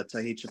everybody,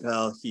 Tahir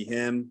Chappelle, he,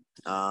 him.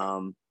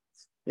 I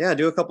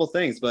do a couple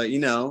things, but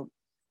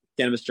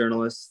cannabis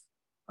journalist,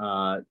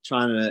 trying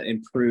to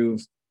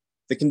improve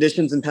the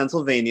conditions in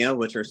Pennsylvania,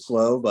 which are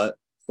slow but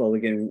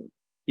slowly getting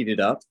heated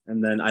up.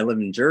 And then I live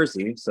in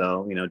Jersey,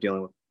 so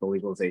dealing with the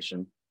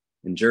legalization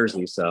in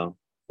Jersey. So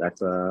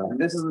that's and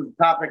this is a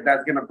topic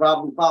that's gonna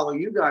probably follow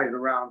you guys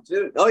around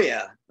too. Oh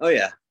yeah.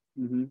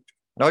 Mm-hmm.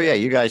 Oh yeah,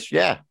 you guys,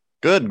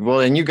 good.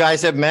 Well, and you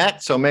guys have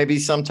met, so maybe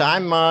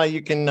sometime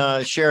you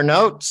can share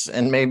notes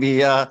and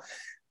maybe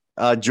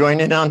join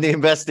in on the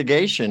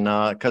investigation,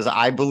 because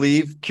I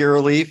believe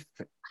Curaleaf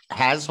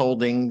has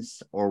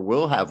holdings or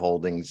will have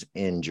holdings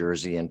in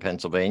Jersey and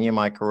Pennsylvania. Am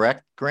I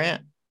correct,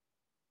 Grant?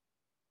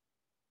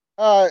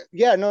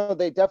 Yeah, no,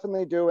 they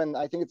definitely do. And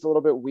I think it's a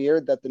little bit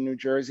weird that the New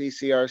Jersey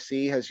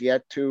CRC has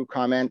yet to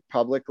comment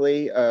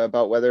publicly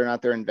about whether or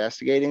not they're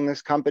investigating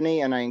this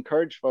company. And I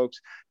encourage folks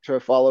to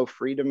follow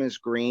Freedom is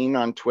Green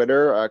on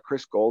Twitter.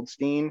 Chris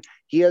Goldstein,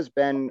 he has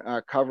been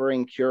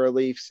covering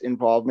Curaleaf's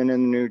involvement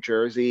in the New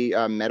Jersey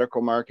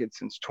medical market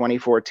since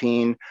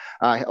 2014,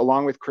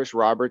 along with Chris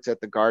Roberts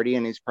at The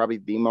Guardian. He's probably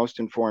the most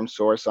informed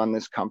source on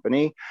this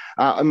company.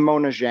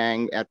 Mona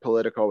Zhang at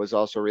Politico was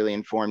also really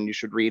informed. You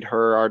should read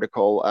her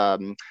article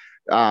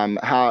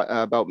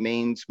about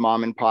Maine's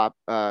mom and pop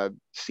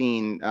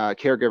scene,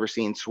 caregiver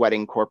scene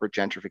sweating corporate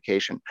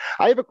gentrification.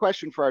 I have a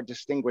question for our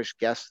distinguished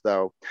guests,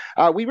 though.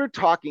 We were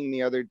talking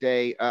the other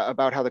day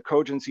about how the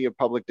cogency of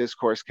public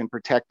discourse can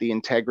protect the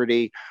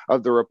integrity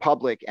of the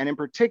republic, and in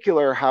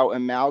particular, how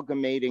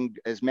amalgamating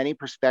as many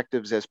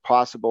perspectives as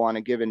possible on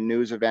a given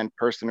news event,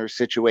 person, or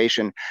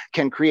situation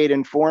can create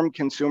informed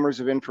consumers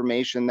of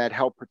information that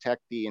help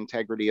protect the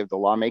integrity of the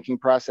lawmaking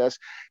process.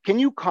 Can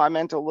you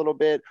comment a little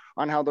bit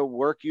on how the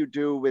work you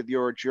do with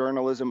your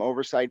journalism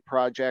oversight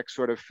project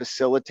sort of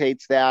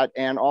facilitates that,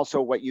 and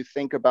also what you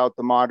think about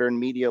the modern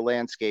media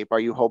landscape? Are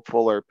you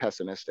hopeful or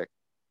pessimistic?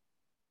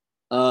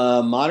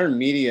 Modern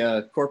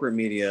media, corporate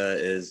media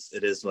is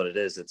what it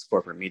is. It's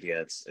corporate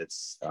media.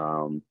 It's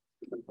a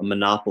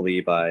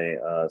monopoly by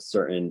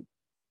certain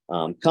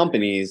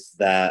companies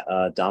that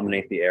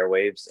dominate the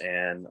airwaves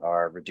and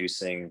are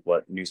reducing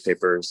what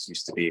newspapers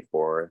used to be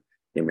for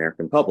the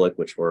American public,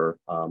 which were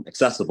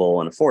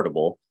accessible and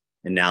affordable.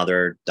 And now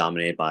they're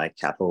dominated by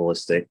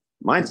capitalistic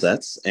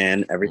mindsets,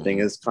 and everything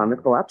is kind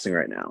of collapsing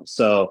right now.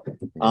 So,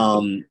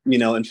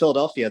 in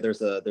Philadelphia,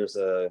 there's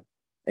a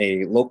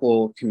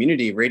local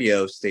community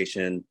radio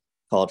station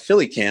called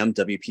Philly Cam,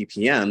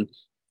 WPPM,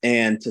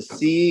 and to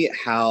see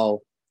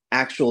how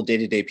actual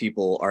day-to-day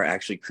people are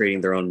actually creating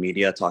their own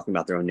media, talking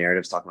about their own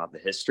narratives, talking about the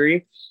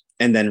history,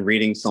 and then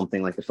reading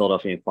something like the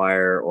Philadelphia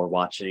Inquirer or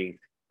watching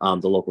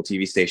the local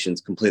TV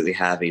stations completely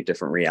have a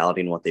different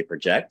reality in what they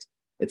project.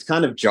 It's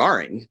kind of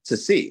jarring to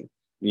see.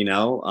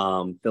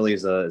 Philly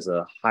is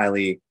a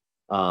highly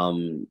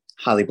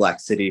Black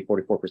city,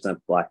 44%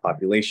 Black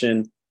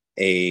population,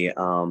 a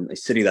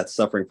city that's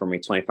suffering from a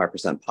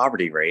 25%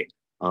 poverty rate.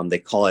 They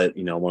call it,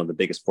 one of the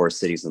biggest poorest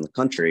cities in the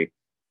country.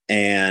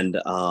 And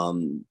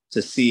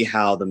to see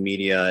how the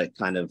media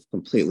kind of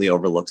completely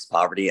overlooks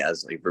poverty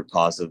as a root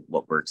cause of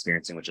what we're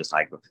experiencing, which is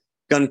high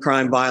gun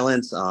crime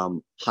violence,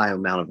 high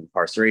amount of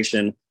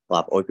incarceration, a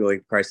lot of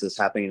opioid crisis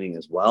happening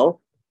as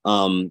well.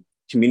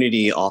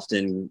 Community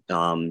often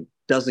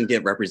doesn't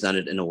get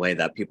represented in a way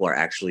that people are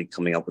actually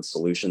coming up with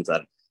solutions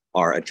that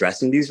are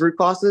addressing these root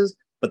causes,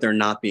 but they're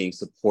not being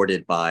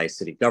supported by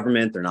city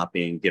government. They're not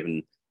being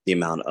given the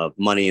amount of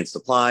money and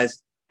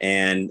supplies.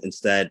 And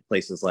instead,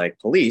 places like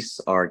police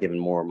are given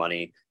more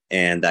money,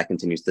 and that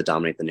continues to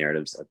dominate the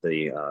narratives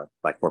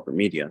by corporate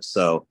media.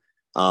 So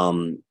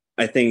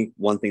I think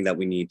one thing that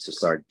we need to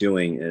start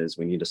doing is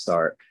we need to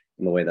start,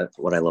 in the way that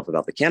what I love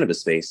about the cannabis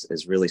space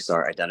is really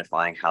start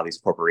identifying how these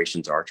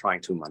corporations are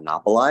trying to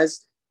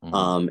monopolize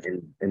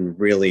and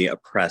really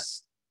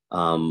oppress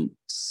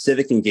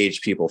civic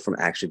engaged people from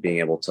actually being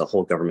able to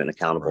hold government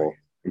accountable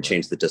and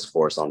change the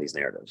discourse on these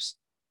narratives.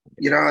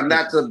 And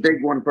that's a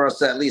big one for us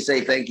to at least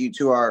say thank you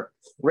to our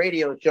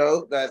radio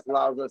show that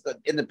allows us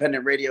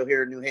independent radio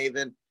here in New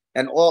Haven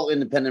and all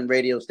independent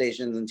radio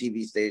stations and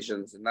TV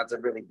stations. And that's a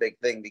really big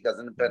thing because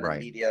independent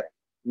media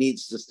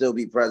needs to still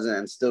be present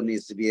and still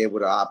needs to be able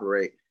to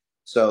operate.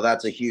 So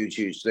that's a huge,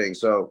 huge thing.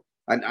 So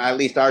at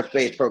least our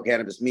space, Pro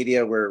Cannabis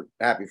Media, we're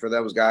happy for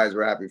those guys.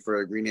 We're happy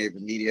for Green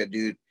Haven Media,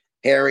 dude.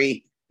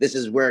 Harry, this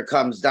is where it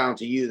comes down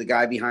to you, the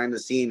guy behind the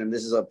scene. And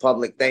this is a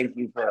public thank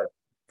you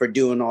for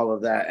doing all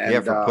of that.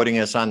 And, for putting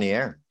us on the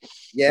air.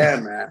 Yeah,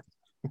 man.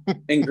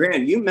 And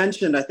Grant, you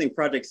mentioned, I think,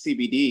 Project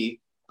CBD.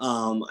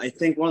 I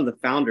think one of the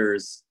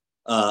founders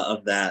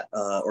of that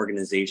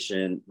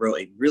organization wrote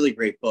a really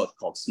great book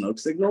called Smoke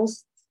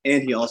Signals.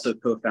 And he also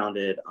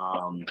co-founded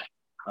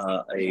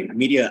a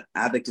media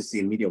advocacy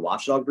and media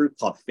watchdog group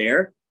called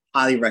FAIR.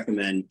 Highly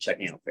recommend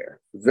checking out FAIR.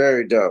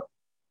 Very dope.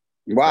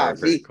 Wow.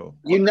 Very cool.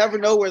 You never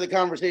know where the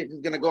conversation is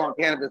going to go on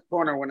Cannabis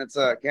Corner when it's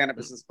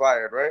cannabis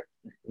inspired, right?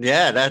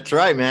 Yeah, that's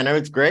right, man.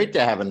 It's great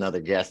to have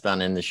another guest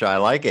on in the show. I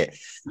like it.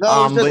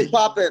 No, it's just a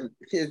pop-in.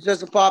 It's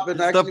just a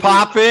pop-in. It's a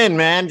pop-in,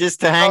 man,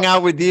 just to hang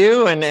out with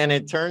you. And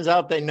it turns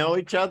out they know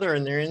each other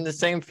and they're in the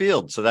same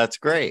field. So that's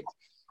great.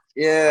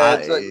 Yeah.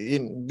 Try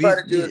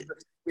to do it.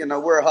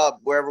 We're a hub.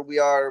 Wherever we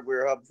are,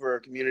 we're a hub for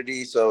a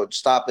community. So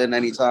stop in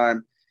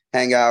anytime,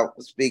 hang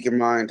out, speak your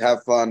mind,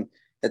 have fun.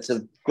 It's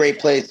a great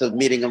place of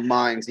meeting of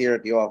minds here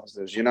at the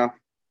offices,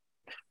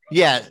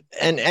 Yeah.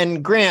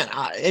 And Grant,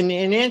 in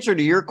answer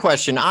to your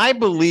question, I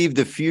believe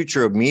the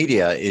future of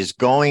media is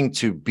going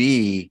to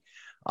be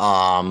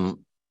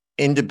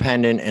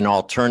independent and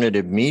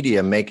alternative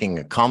media making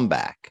a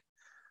comeback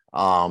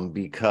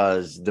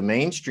because the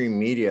mainstream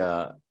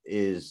media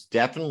is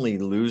definitely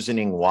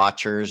losing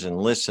watchers and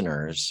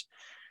listeners.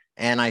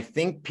 And I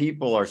think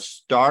people are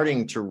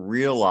starting to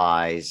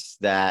realize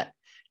that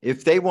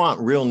if they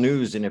want real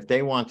news and if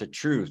they want the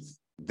truth,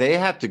 they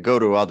have to go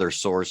to other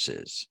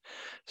sources.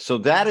 So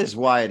that is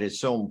why it is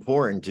so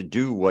important to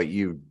do what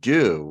you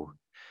do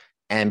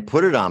and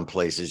put it on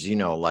places,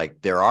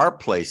 like there are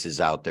places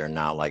out there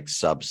now like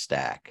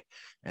Substack.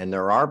 And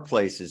there are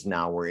places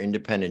now where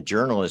independent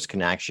journalists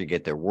can actually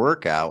get their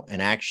work out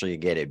and actually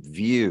get it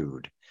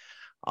viewed.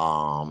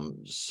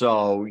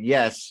 So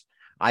yes,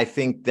 I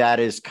think that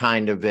is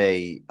kind of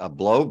a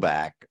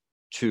blowback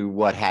to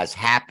what has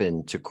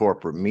happened to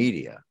corporate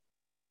media.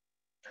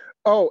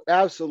 Oh,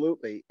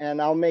 absolutely.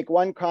 And I'll make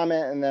one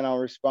comment and then I'll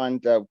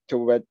respond to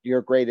what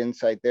your great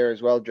insight there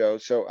as well, Joe.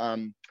 So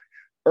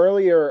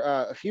earlier,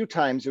 a few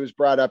times it was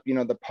brought up,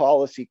 the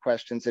policy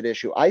questions at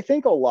issue. I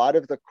think a lot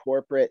of the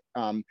corporate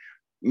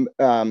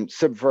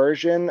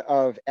subversion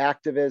of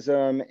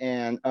activism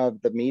and of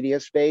the media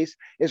space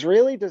is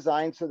really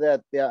designed so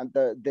that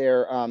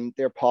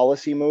their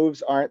policy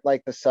moves aren't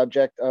like the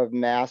subject of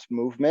mass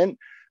movement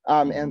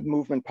and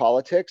movement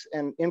politics.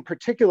 And in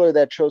particular,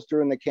 that shows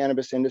through in the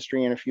cannabis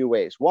industry in a few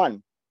ways.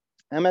 One,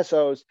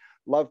 MSOs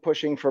love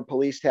pushing for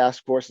police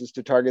task forces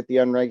to target the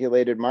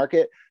unregulated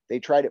market. They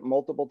tried it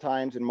multiple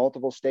times in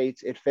multiple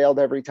states. It failed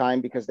every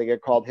time because they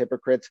get called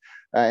hypocrites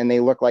and they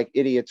look like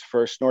idiots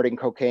for snorting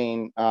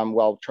cocaine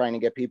while trying to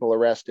get people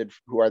arrested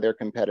who are their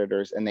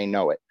competitors, and they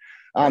know it.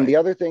 Right. The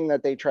other thing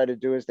that they try to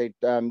do is they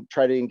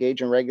try to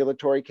engage in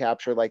regulatory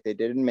capture like they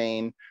did in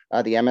Maine,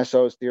 the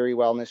MSOs, Theory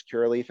Wellness,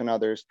 Curaleaf, and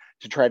others,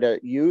 to try to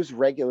use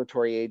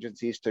regulatory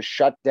agencies to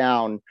shut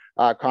down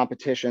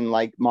competition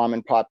like mom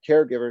and pop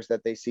caregivers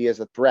that they see as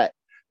a threat.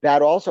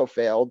 That also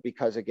failed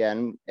because,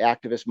 again,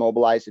 activists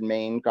mobilized in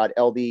Maine, got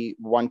LD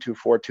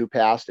 1242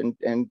 passed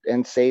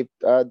and saved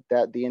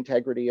the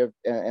integrity of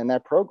and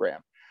that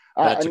program.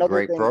 That's a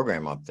great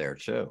program up there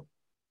too.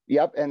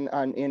 Yep, and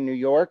in New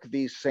York,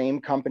 these same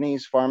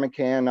companies,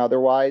 PharmaCann,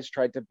 otherwise,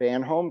 tried to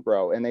ban home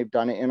grow, and they've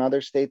done it in other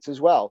states as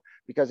well,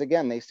 because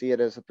again, they see it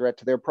as a threat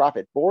to their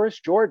profit. Boris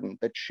Jordan,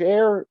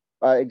 the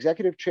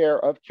executive chair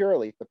of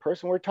Curaleaf, the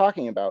person we're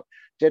talking about,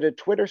 did a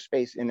Twitter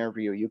Space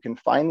interview. You can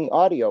find the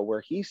audio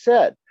where he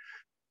said,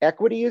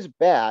 equity is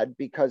bad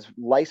because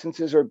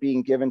licenses are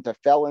being given to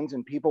felons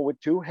and people with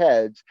two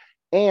heads,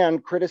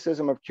 and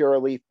criticism of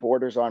Curaleaf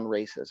borders on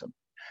racism.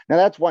 Now,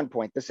 that's one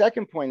point. The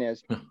second point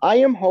is, I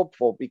am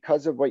hopeful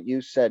because of what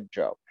you said,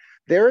 Joe.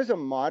 There is a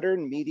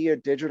modern media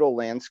digital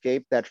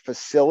landscape that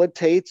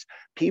facilitates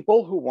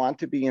people who want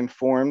to be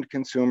informed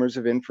consumers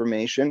of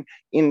information,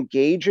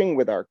 engaging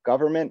with our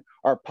government,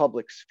 our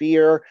public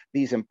sphere,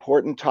 these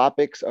important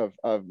topics of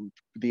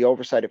the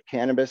oversight of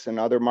cannabis and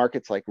other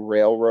markets like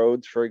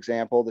railroads, for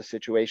example, the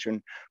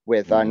situation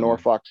with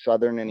Norfolk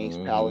Southern and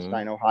East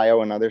Palestine,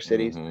 Ohio, and other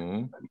cities.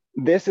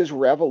 This is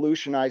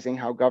revolutionizing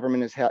how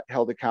government is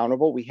held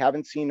accountable. We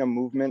haven't seen a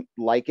movement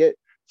like it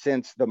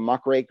since the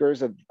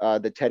muckrakers of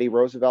the Teddy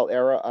Roosevelt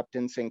era,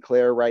 Upton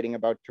Sinclair writing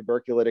about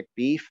tuberculotic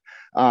beef,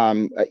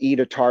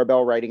 Ida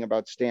Tarbell writing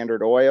about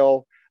Standard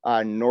Oil,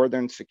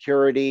 Northern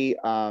Security,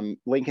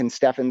 Lincoln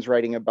Steffens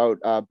writing about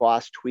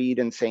Boss Tweed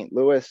in St.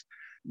 Louis.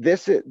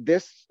 This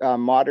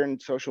modern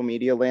social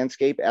media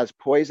landscape, as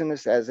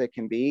poisonous as it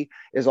can be,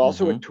 is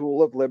also a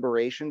tool of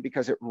liberation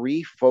because it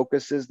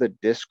refocuses the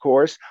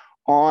discourse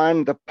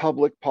on the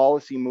public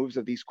policy moves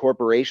of these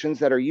corporations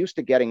that are used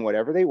to getting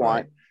whatever they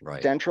want,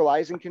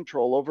 centralizing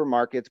control over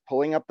markets,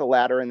 pulling up the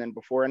ladder, and then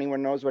before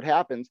anyone knows what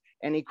happens,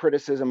 any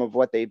criticism of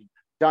what they've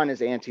done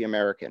is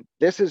anti-American.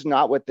 This is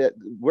not what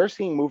we're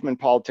seeing movement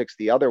politics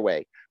the other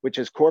way, which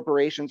is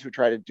corporations who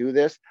try to do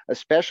this,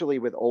 especially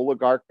with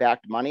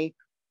oligarch-backed money,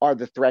 are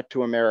the threat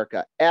to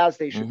America, as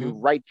they should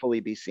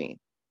rightfully be seen.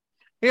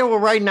 Yeah, well,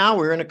 right now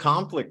we're in a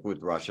conflict with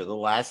Russia. The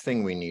last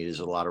thing we need is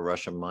a lot of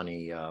Russian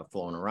money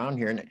flowing around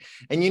here.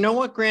 And you know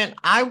what, Grant?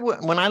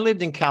 When I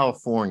lived in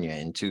California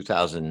in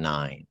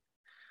 2009,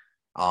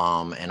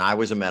 and I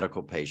was a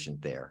medical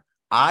patient there,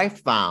 I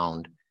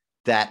found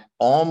that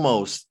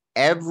almost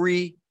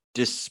every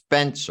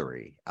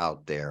dispensary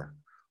out there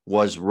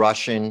was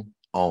Russian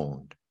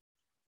owned,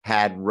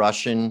 had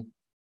Russian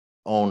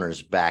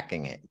owners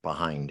backing it,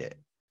 behind it.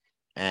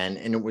 And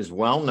it was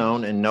well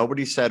known, and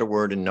nobody said a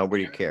word and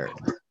nobody cared.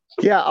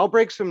 Yeah, I'll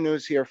break some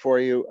news here for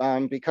you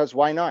because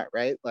why not,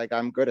 right? Like,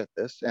 I'm good at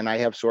this and I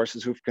have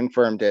sources who've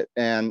confirmed it.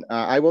 And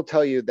I will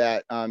tell you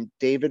that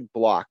David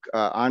Block,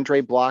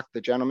 Andre Block,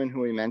 the gentleman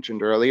who we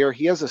mentioned earlier,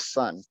 he has a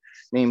son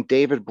named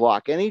David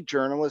Block. Any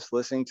journalists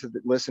listening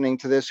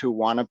to this who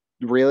want to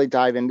really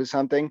dive into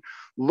something,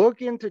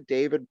 look into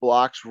David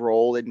Block's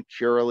role in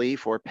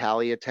Curaleaf or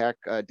Paliatech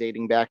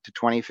dating back to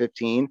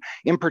 2015,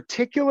 in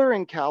particular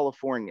in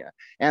California,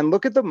 and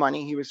look at the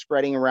money he was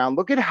spreading around.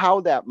 Look at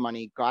how that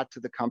money got to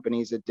the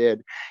companies it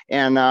did.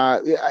 And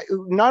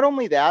not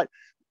only that,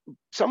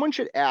 someone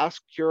should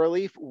ask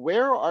Curaleaf,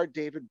 where are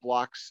David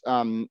Block's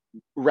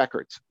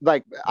records?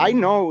 Like, I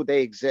know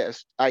they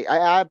exist. I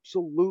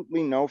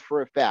absolutely know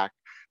for a fact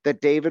that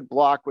David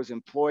Block was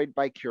employed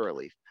by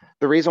Curaleaf.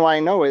 The reason why I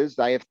know is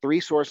I have three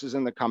sources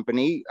in the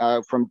company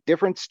from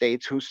different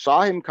states who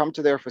saw him come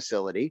to their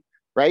facility,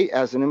 right,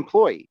 as an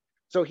employee.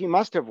 So he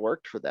must have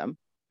worked for them.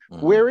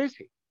 Where is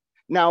he?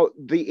 Now,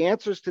 the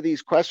answers to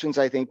these questions,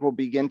 I think, will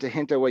begin to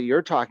hint at what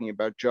you're talking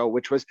about, Joe,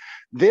 which was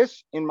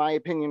this, in my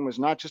opinion, was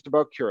not just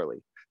about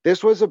Curaleaf.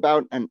 This was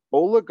about an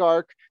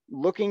oligarch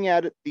looking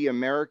at the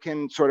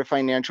American sort of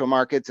financial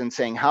markets and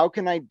saying, how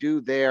can I do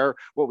there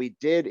what we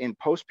did in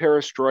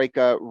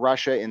post-perestroika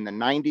Russia in the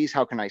 90s?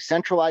 How can I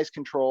centralize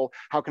control?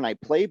 How can I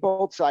play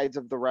both sides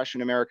of the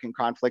Russian-American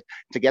conflict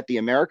to get the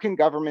American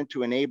government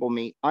to enable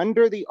me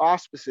under the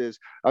auspices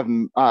of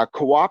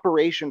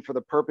cooperation for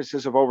the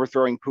purposes of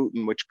overthrowing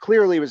Putin, which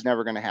clearly was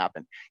never going to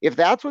happen. If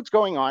that's what's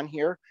going on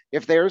here,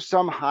 if there's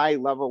some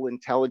high-level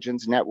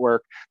intelligence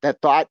network that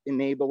thought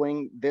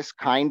enabling this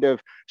kind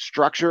of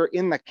structure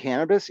in the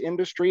cannabis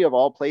industry of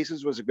all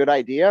places was a good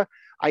idea,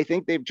 I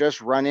think they've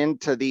just run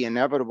into the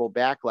inevitable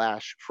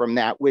backlash from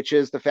that, which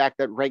is the fact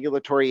that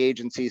regulatory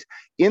agencies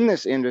in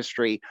this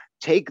industry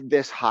take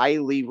this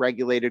highly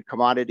regulated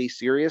commodity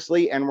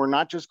seriously, and we're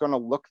not just going to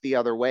look the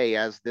other way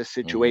as this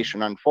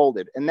situation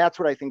unfolded. And that's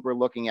what I think we're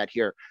looking at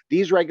here.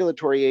 These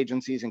regulatory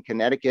agencies in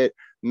Connecticut,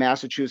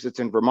 Massachusetts,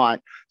 and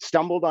Vermont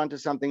stumbled onto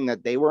something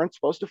that they weren't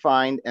supposed to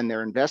find, and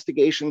their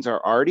investigations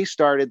are already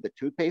started. The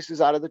toothpaste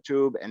is out of the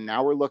tube, and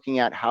now we're looking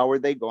at how are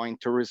they going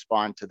to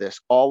respond to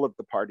this, all of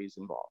the parties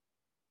involved.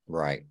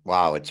 Right.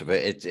 Wow.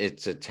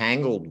 It's a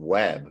tangled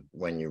web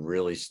when you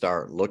really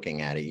start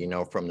looking at it. You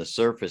know, from the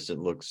surface, it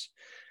looks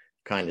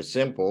kind of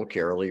simple.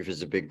 Curaleaf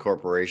is a big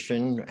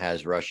corporation,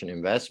 has Russian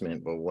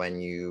investment, but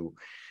when you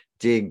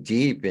dig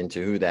deep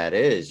into who that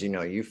is, you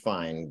know, you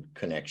find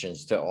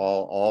connections to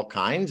all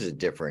kinds of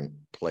different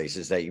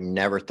places that you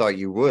never thought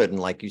you would. And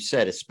like you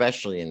said,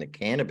 especially in the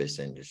cannabis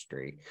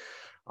industry.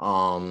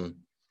 And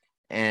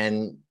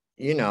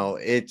you know,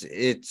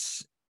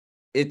 it's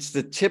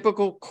the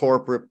typical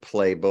corporate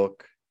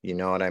playbook. You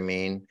know what I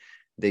mean?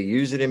 They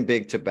use it in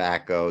big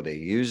tobacco. They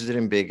use it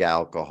in big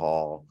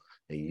alcohol.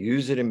 They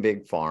use it in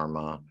big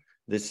pharma.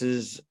 This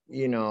is,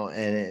 you know,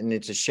 and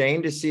it's a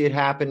shame to see it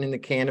happen in the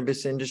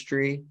cannabis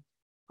industry.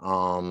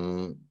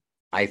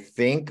 I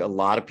think a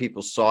lot of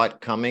people saw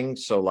it coming.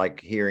 So like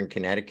here in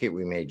Connecticut,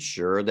 we made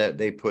sure that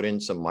they put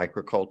in some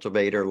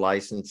microcultivator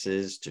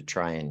licenses to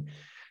try and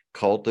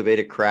cultivate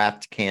a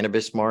craft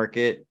cannabis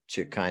market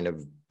to kind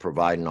of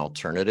provide an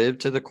alternative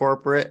to the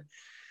corporate.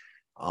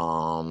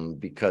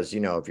 Because, you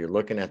know, if you're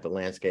looking at the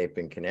landscape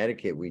in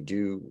Connecticut, we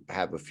do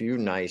have a few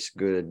nice,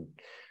 good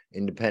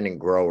independent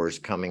growers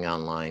coming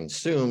online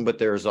soon, but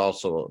there's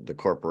also the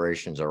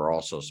corporations are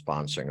also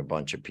sponsoring a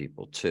bunch of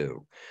people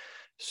too.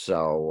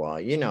 So,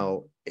 you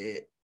know,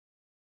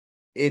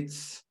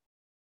 this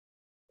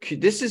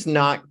is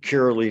not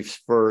Curaleaf's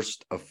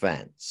first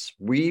offense.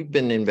 We've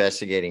been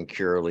investigating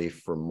Curaleaf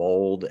for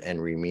mold and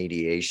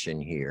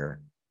remediation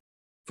here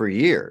for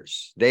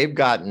years. They've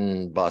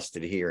gotten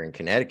busted here in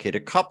Connecticut a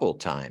couple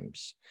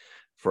times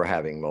for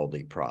having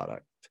moldy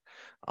product.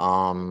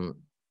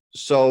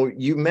 So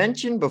you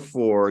mentioned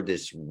before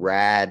this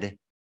rad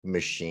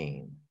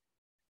machine.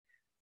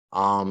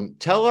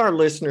 Tell our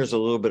listeners a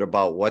little bit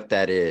about what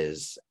that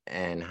is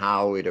and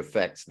how it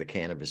affects the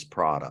cannabis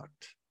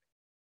product.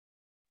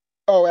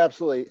 Oh,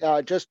 absolutely.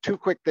 Just two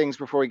quick things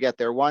before we get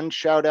there. One,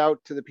 shout out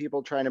to the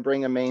people trying to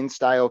bring a Maine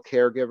style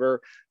caregiver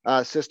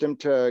system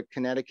to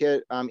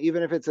Connecticut.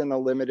 Even if it's in the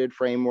limited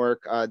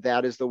framework,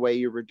 that is the way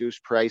you reduce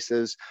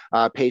prices.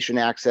 Patient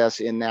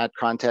access in that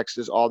context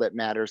is all that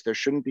matters. There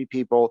shouldn't be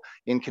people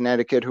in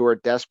Connecticut who are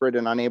desperate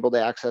and unable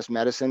to access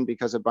medicine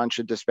because a bunch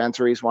of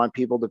dispensaries want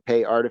people to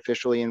pay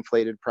artificially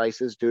inflated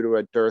prices due to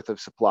a dearth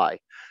of supply.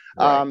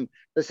 Right.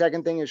 The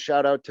second thing is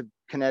shout out to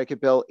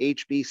Connecticut Bill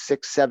HB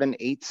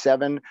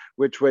 6787,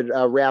 which would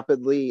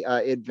rapidly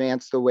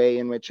advance the way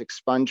in which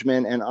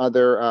expungement and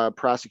other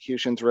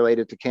prosecutions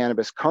related to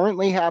cannabis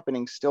currently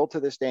happening still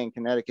to this day in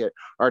Connecticut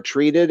are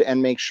treated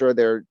and make sure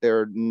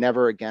they're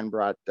never again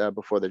brought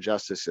before the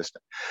justice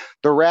system.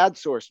 The RAD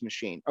source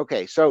machine.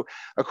 Okay, so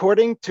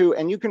according to,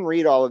 and you can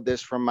read all of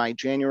this from my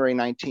January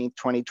 19th,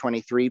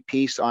 2023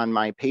 piece on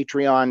my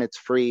Patreon. It's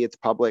free, it's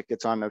public,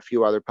 it's on a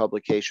few other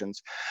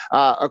publications.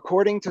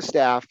 According to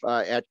staff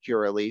at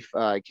Curaleaf,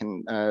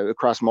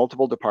 across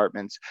multiple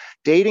departments,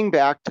 dating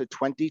back to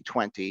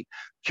 2020,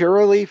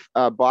 Curaleaf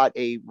bought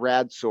a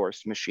rad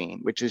source machine,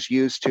 which is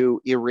used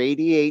to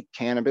irradiate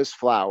cannabis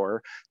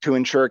flower to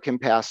ensure it can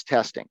pass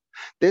testing.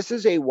 This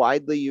is a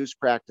widely used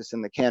practice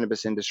in the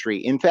cannabis industry.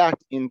 In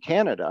fact, in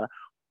Canada,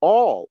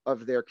 all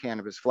of their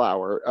cannabis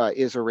flower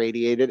is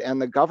irradiated,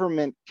 and the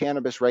government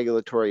cannabis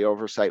regulatory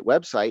oversight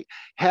website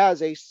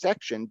has a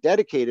section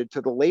dedicated to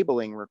the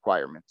labeling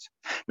requirements.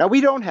 Now, we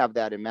don't have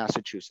that in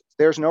Massachusetts.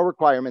 There's no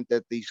requirement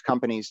that these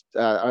companies,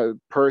 per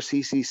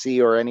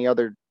CCC or any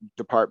other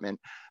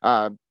department,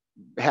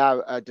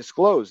 have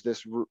disclosed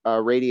this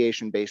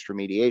radiation-based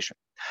remediation.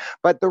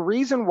 But the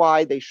reason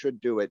why they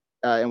should do it,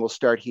 and we'll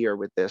start here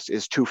with this,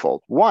 is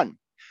twofold. One,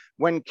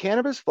 when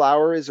cannabis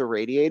flower is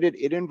irradiated,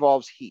 it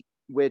involves heat,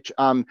 which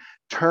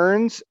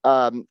turns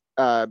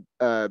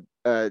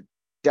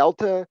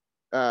delta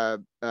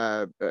THCA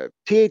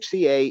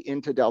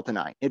into delta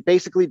 9. It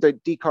basically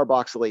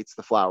decarboxylates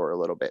the flower a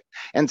little bit.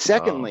 And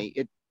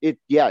secondly,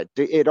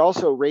 it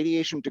also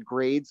radiation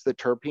degrades the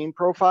terpene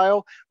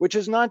profile, which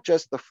is not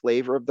just the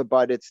flavor of the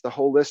bud, it's the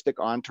holistic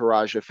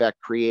entourage effect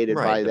created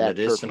by that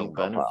medicinal terpene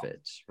profile.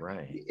 benefits,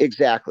 right?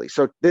 Exactly.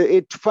 So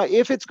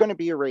if it's going to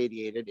be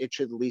irradiated, it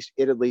should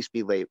at least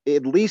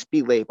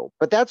be labeled.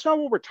 But that's not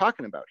what we're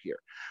talking about here.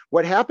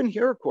 What happened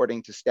here,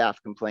 according to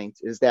staff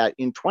complaints, is that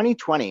in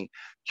 2020,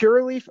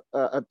 Curaleaf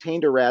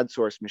obtained a rad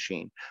source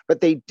machine,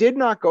 but they did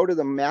not go to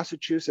the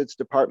Massachusetts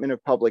Department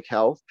of Public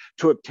Health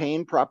to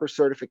obtain proper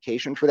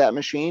certification for that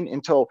machine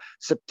until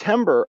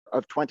September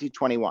of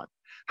 2021.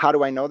 How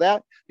do I know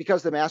that?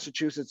 Because the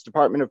Massachusetts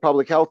Department of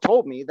Public Health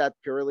told me that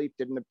Curaleaf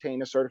didn't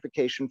obtain a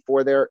certification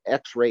for their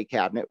X-ray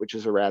cabinet, which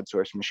is a rad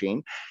source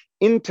machine,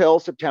 until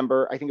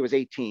September, I think it was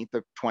 18th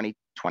of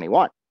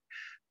 2021.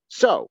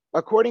 So,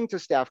 according to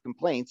staff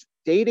complaints,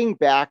 dating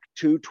back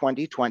to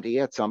 2020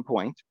 at some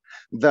point,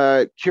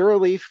 the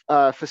Curaleaf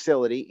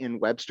facility in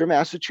Webster,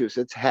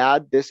 Massachusetts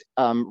had this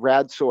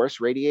rad source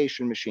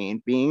radiation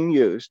machine being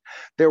used.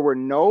 There were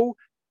no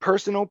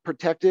personal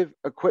protective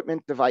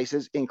equipment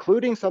devices,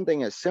 including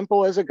something as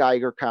simple as a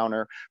Geiger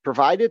counter,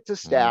 provided to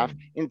staff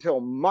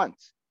until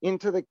months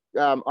into the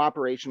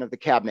operation of the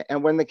cabinet.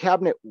 And when the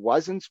cabinet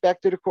was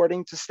inspected,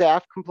 according to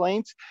staff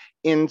complaints,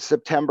 in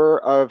September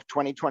of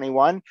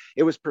 2021,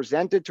 it was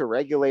presented to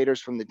regulators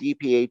from the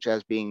DPH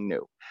as being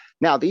new.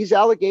 Now, these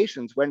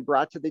allegations, when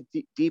brought to the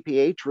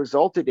DPH,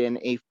 resulted in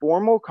a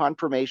formal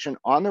confirmation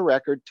on the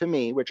record to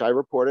me, which I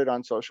reported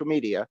on social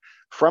media,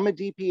 from a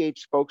DPH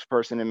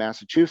spokesperson in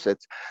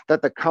Massachusetts,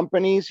 that the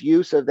company's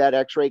use of that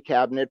X-ray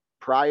cabinet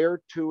prior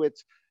to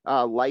its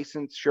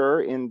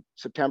licensure in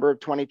September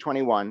of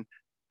 2021,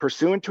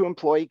 pursuant to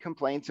employee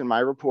complaints and my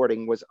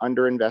reporting, was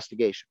under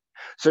investigation.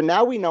 So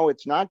now we know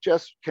it's not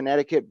just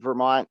Connecticut,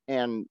 Vermont,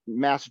 and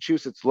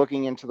Massachusetts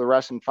looking into the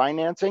rest in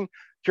financing.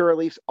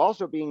 Curaleaf's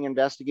also being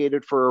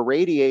investigated for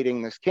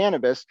irradiating this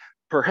cannabis,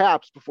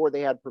 perhaps before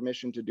they had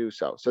permission to do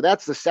so. So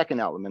that's the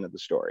second element of the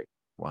story.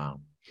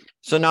 Wow.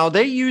 So now are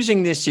they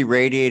using this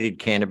irradiated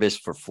cannabis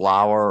for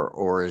flower,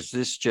 or is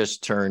this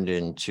just turned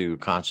into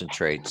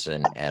concentrates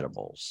and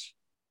edibles?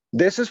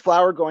 This is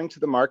flower going to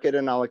the market,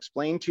 and I'll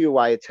explain to you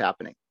why it's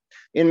happening.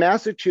 In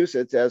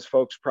Massachusetts, as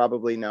folks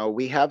probably know,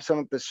 we have some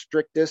of the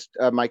strictest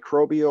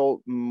microbial,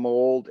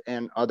 mold,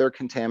 and other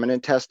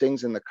contaminant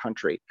testings in the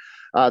country.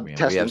 We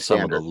have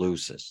some of the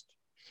loosest.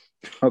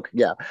 Okay,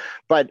 yeah,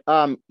 but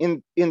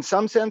in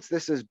some sense,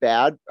 this is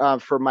bad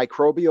for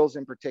microbials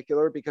in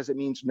particular, because it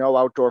means no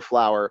outdoor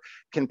flower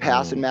can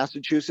pass in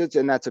Massachusetts,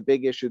 and that's a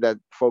big issue that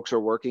folks are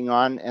working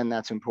on, and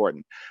that's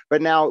important.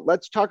 But now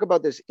let's talk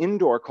about this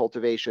indoor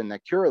cultivation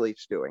that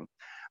Curaleaf's doing.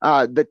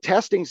 The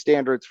testing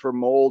standards for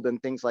mold and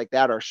things like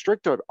that are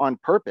strict on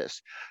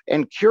purpose.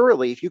 And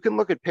Curaleaf, you can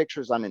look at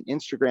pictures on an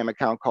Instagram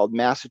account called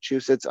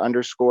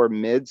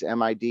Massachusetts_mids,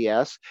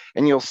 MIDS,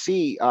 and you'll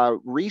see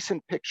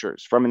recent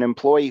pictures from an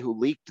employee who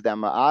leaked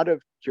them out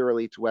of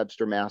Curaleaf's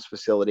Webster, Mass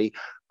facility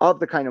of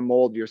the kind of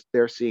mold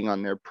they're seeing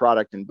on their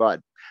product and bud.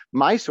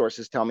 My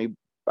sources tell me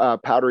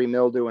powdery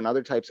mildew and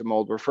other types of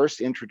mold were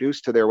first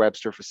introduced to their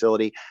Webster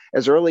facility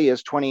as early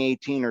as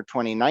 2018 or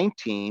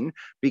 2019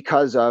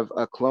 because of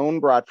a clone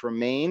brought from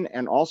Maine,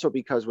 and also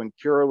because when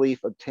Curaleaf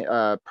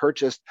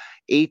purchased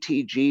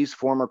ATG's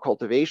former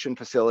cultivation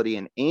facility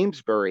in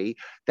Amesbury,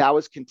 that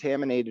was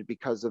contaminated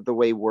because of the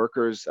way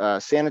workers'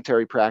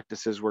 sanitary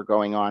practices were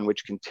going on,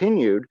 which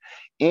continued.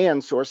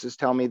 And sources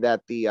tell me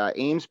that the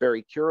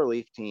Amesbury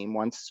Curaleaf team,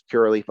 once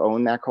Curaleaf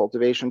owned that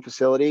cultivation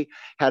facility,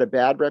 had a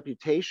bad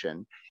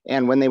reputation.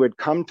 And when they would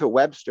come to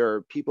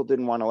Webster, people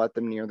didn't want to let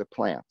them near the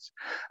plants.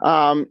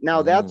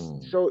 Now that's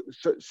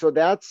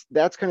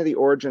that's kind of the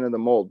origin of the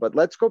mold. But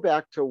let's go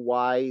back to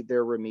why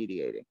they're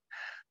remediating.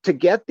 To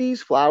get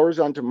these flowers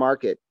onto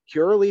market,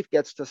 Curaleaf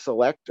gets to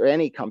select, or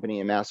any company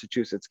in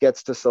Massachusetts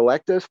gets to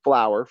select a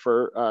flower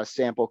for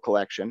sample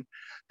collection.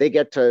 They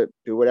get to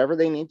do whatever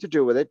they need to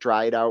do with it,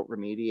 dry it out,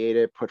 remediate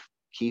it, put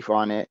keef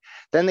on it.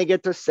 Then they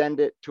get to send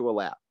it to a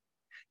lab.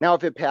 Now,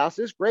 if it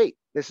passes, great.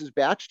 This is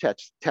batch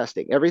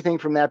testing. Everything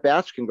from that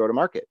batch can go to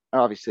market.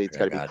 Obviously, it's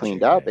got to be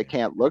cleaned up. It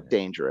can't look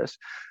dangerous.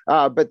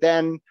 But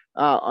then,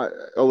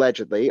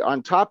 allegedly,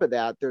 on top of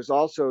that, there's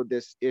also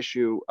this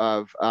issue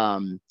of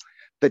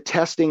the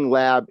testing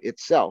lab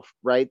itself,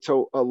 right?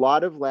 So a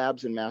lot of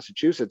labs in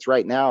Massachusetts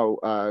right now,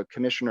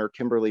 Commissioner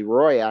Kimberly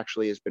Roy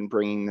actually has been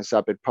bringing this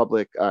up at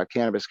public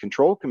Cannabis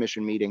Control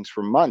Commission meetings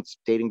for months,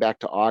 dating back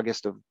to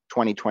August of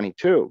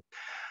 2022.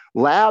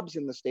 Labs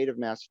in the state of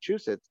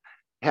Massachusetts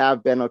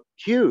have been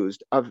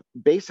accused of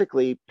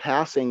basically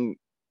passing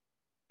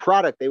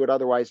product they would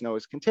otherwise know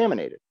is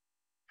contaminated.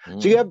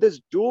 So you have this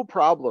dual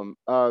problem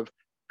of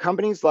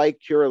companies like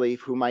Curaleaf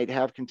who might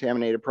have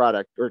contaminated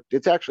product, or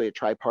it's actually a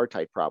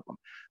tripartite problem.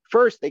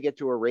 First, they get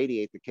to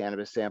irradiate the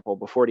cannabis sample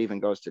before it even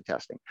goes to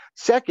testing.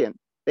 Second,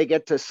 they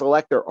get to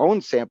select their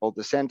own sample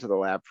to send to the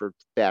lab for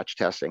batch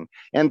testing.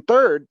 And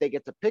third, they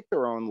get to pick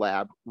their own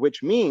lab,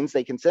 which means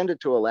they can send it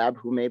to a lab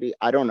who maybe,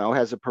 I don't know,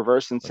 has a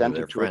perverse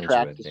incentive to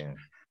attract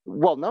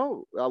Well,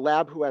 no, a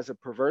lab who has a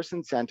perverse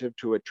incentive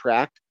to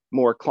attract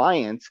more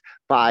clients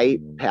by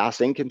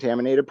passing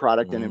contaminated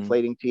product and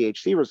inflating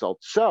THC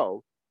results.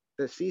 So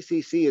the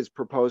CCC has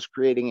proposed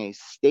creating a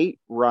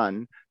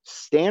state-run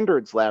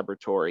standards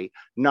laboratory,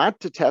 not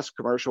to test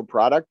commercial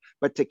product,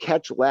 but to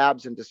catch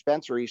labs and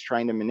dispensaries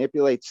trying to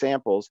manipulate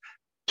samples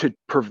to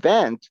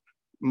prevent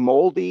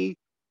moldy,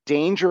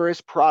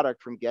 dangerous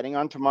product from getting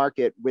onto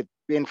market with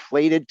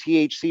inflated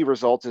THC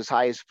results as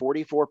high as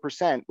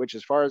 44%, which,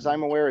 as far as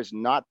I'm aware, is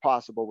not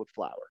possible with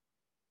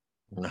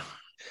flower.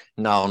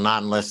 No,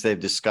 not unless they've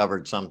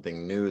discovered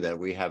something new that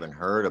we haven't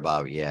heard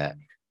about yet.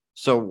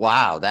 So,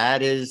 wow,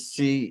 that is,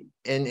 see,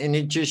 and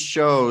it just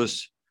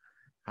shows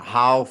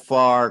how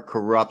far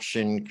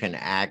corruption can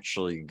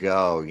actually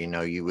go. You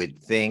know, you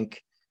would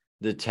think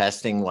the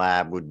testing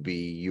lab would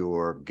be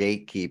your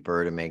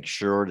gatekeeper to make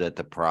sure that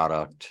the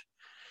product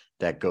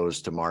that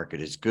goes to market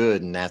is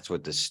good, and that's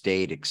what the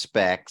state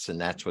expects, and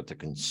that's what the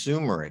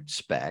consumer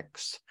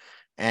expects.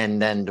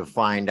 And then to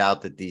find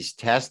out that these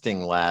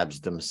testing labs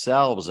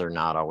themselves are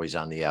not always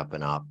on the up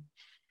and up,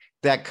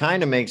 that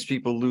kind of makes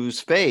people lose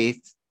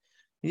faith,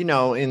 you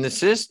know, in the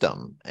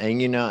system.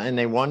 And, you know, and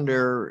they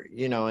wonder,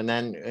 you know, and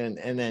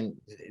then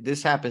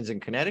this happens in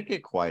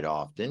Connecticut quite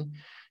often.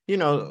 You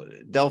know,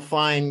 they'll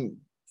find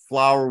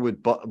flour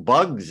with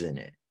bugs in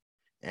it.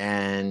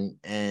 And,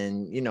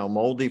 you know,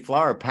 moldy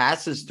flour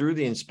passes through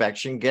the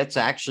inspection, gets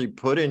actually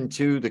put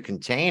into the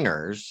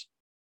containers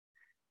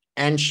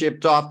and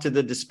shipped off to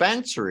the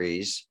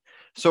dispensaries.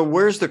 So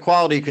where's the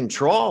quality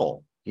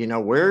control? You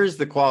know, where's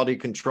the quality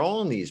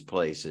control in these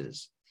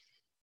places?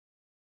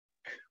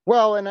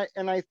 Well, and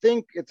I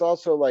think it's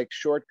also like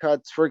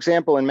shortcuts. For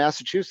example, in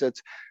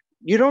Massachusetts,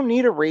 you don't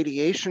need a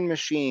radiation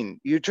machine.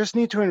 You just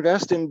need to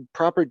invest in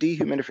proper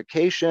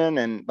dehumidification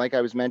and, like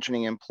I was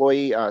mentioning,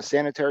 employee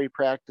sanitary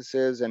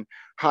practices and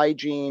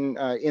hygiene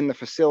in the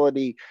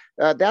facility.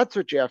 That's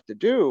what you have to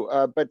do.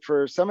 But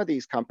for some of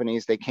these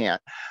companies, they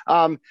can't.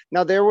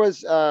 Now, there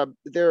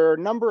are a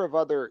number of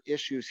other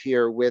issues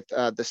here with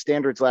the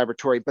standards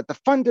laboratory, but the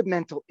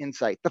fundamental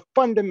insight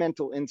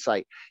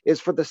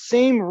is, for the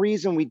same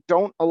reason we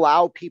don't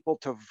allow people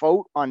to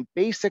vote on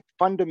basic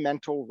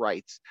fundamental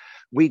rights,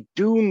 we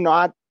do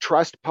not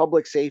trust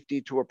public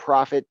safety to a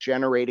profit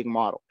generating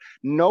model.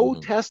 No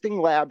testing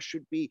lab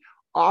should be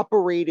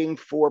operating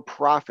for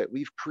profit.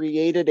 We've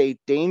created a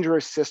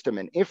dangerous system.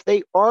 And if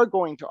they are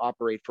going to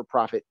operate for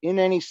profit in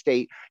any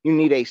state, you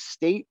need a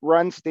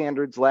state-run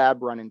standards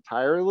lab run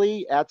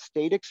entirely at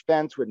state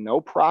expense with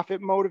no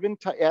profit motive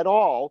at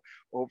all,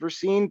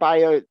 overseen by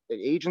an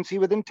agency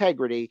with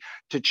integrity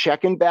to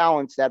check and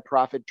balance that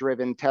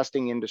profit-driven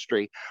testing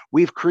industry.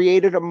 We've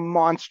created a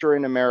monster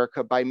in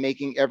America by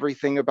making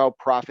everything about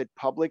profit.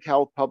 Public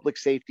health, public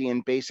safety,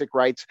 and basic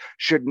rights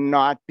should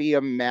not be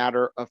a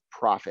matter of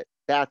profit.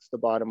 That's the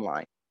bottom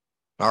line.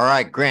 All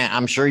right, Grant,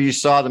 I'm sure you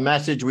saw the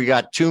message. We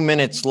got 2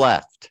 minutes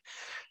left.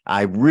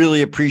 I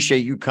really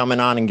appreciate you coming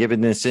on and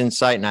giving this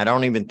insight. And I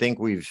don't even think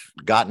we've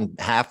gotten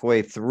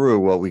halfway through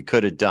what we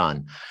could have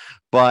done.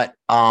 But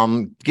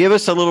give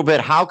us a little bit.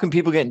 How can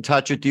people get in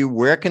touch with you?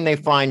 Where can they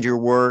find your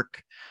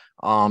work?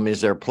 Is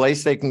there a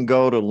place they can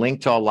go to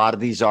link to a lot of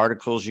these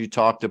articles you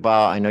talked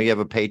about? I know you have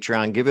a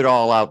Patreon. Give it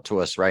all out to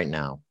us right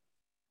now.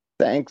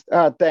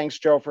 Thanks,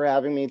 Joe, for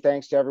having me.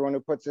 Thanks to everyone who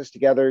puts this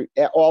together.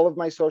 All of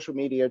my social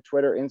media,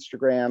 Twitter,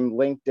 Instagram,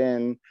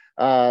 LinkedIn,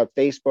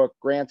 Facebook,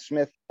 Grant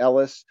Smith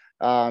Ellis.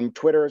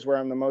 Twitter is where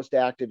I'm the most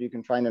active. You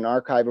can find an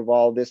archive of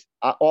all of this.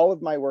 All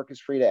of my work is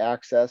free to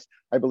access.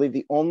 I believe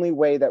the only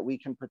way that we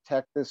can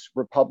protect this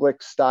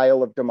republic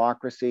style of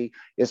democracy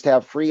is to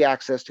have free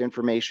access to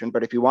information.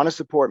 But if you want to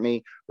support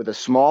me with a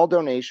small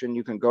donation,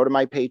 you can go to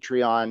my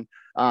Patreon.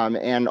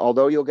 And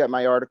although you'll get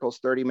my articles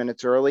 30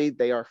 minutes early,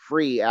 they are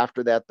free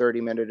after that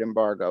 30-minute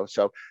embargo.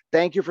 So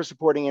thank you for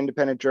supporting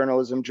independent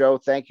journalism, Joe.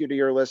 Thank you to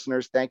your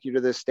listeners. Thank you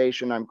to this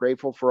station. I'm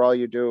grateful for all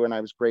you do, and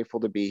I was grateful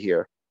to be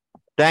here.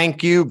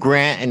 Thank you,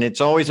 Grant. And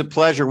it's always a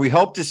pleasure. We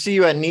hope to see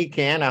you at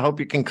NECAN. I hope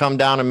you can come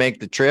down and make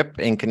the trip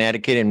in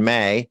Connecticut in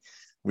May.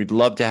 We'd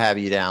love to have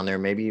you down there,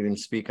 maybe even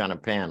speak on a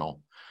panel.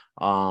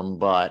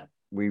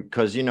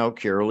 Because, you know,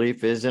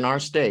 Curaleaf is in our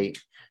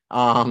state.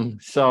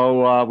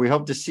 So we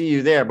hope to see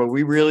you there, but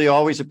we really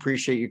always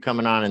appreciate you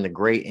coming on and the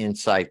great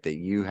insight that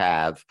you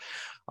have.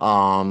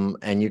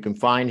 And you can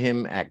find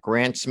him at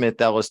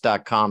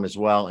grantsmithellis.com as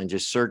well. And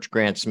just search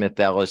Grant Smith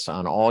Ellis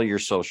on all your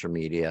social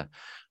media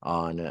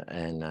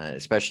and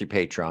especially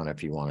Patreon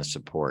if you want to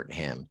support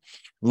him.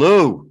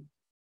 Lou,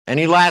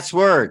 any last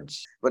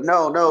words? But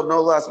no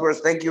last words.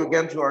 Thank you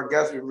again to our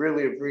guests. We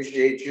really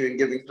appreciate you and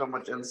giving so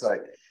much insight.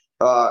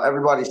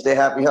 Everybody stay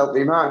happy,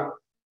 healthy, and high.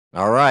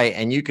 All right.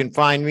 And you can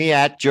find me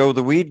at Joe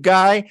the Weed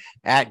Guy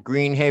at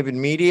Greenhaven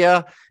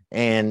Media.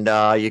 And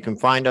you can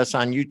find us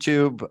on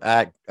YouTube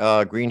at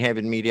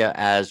Greenhaven Media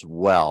as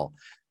well.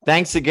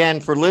 Thanks again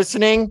for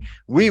listening.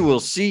 We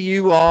will see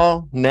you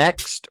all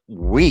next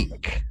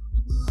week.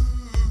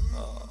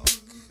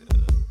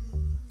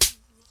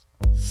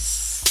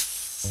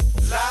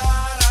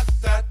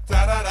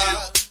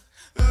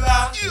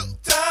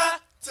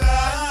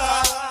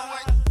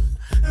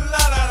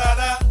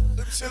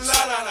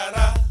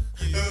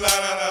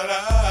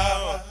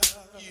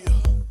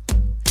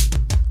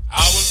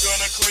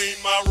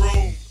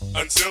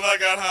 until I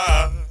got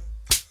high.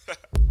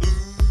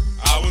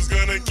 I was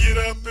gonna get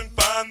up and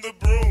find the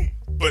broom,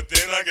 but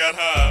then I got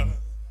high.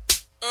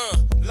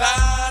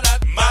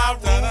 My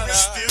room is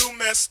still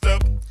messed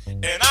up,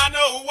 and I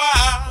know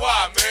why.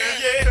 Why,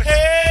 man? Yeah,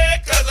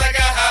 hey, cause I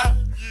got high.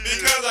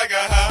 Because I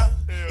got high.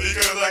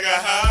 Because I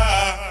got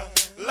high.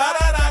 La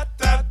da da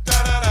da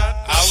da da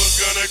da. I was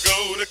gonna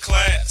go to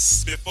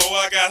class before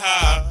I got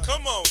high.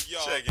 Come on,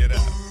 y'all. Check it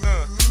out.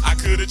 I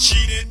could have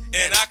cheated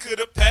and I could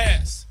have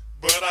passed,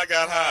 but I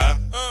got high.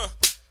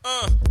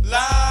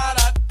 La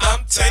da.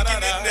 I'm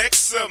taking it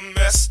next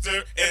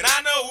semester, and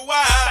I know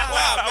why.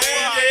 Why,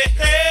 man?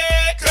 Yeah,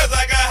 hey, cause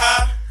I got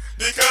high.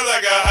 Because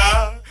I got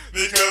high.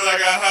 Because I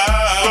got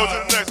high. Go to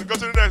the next one. Go to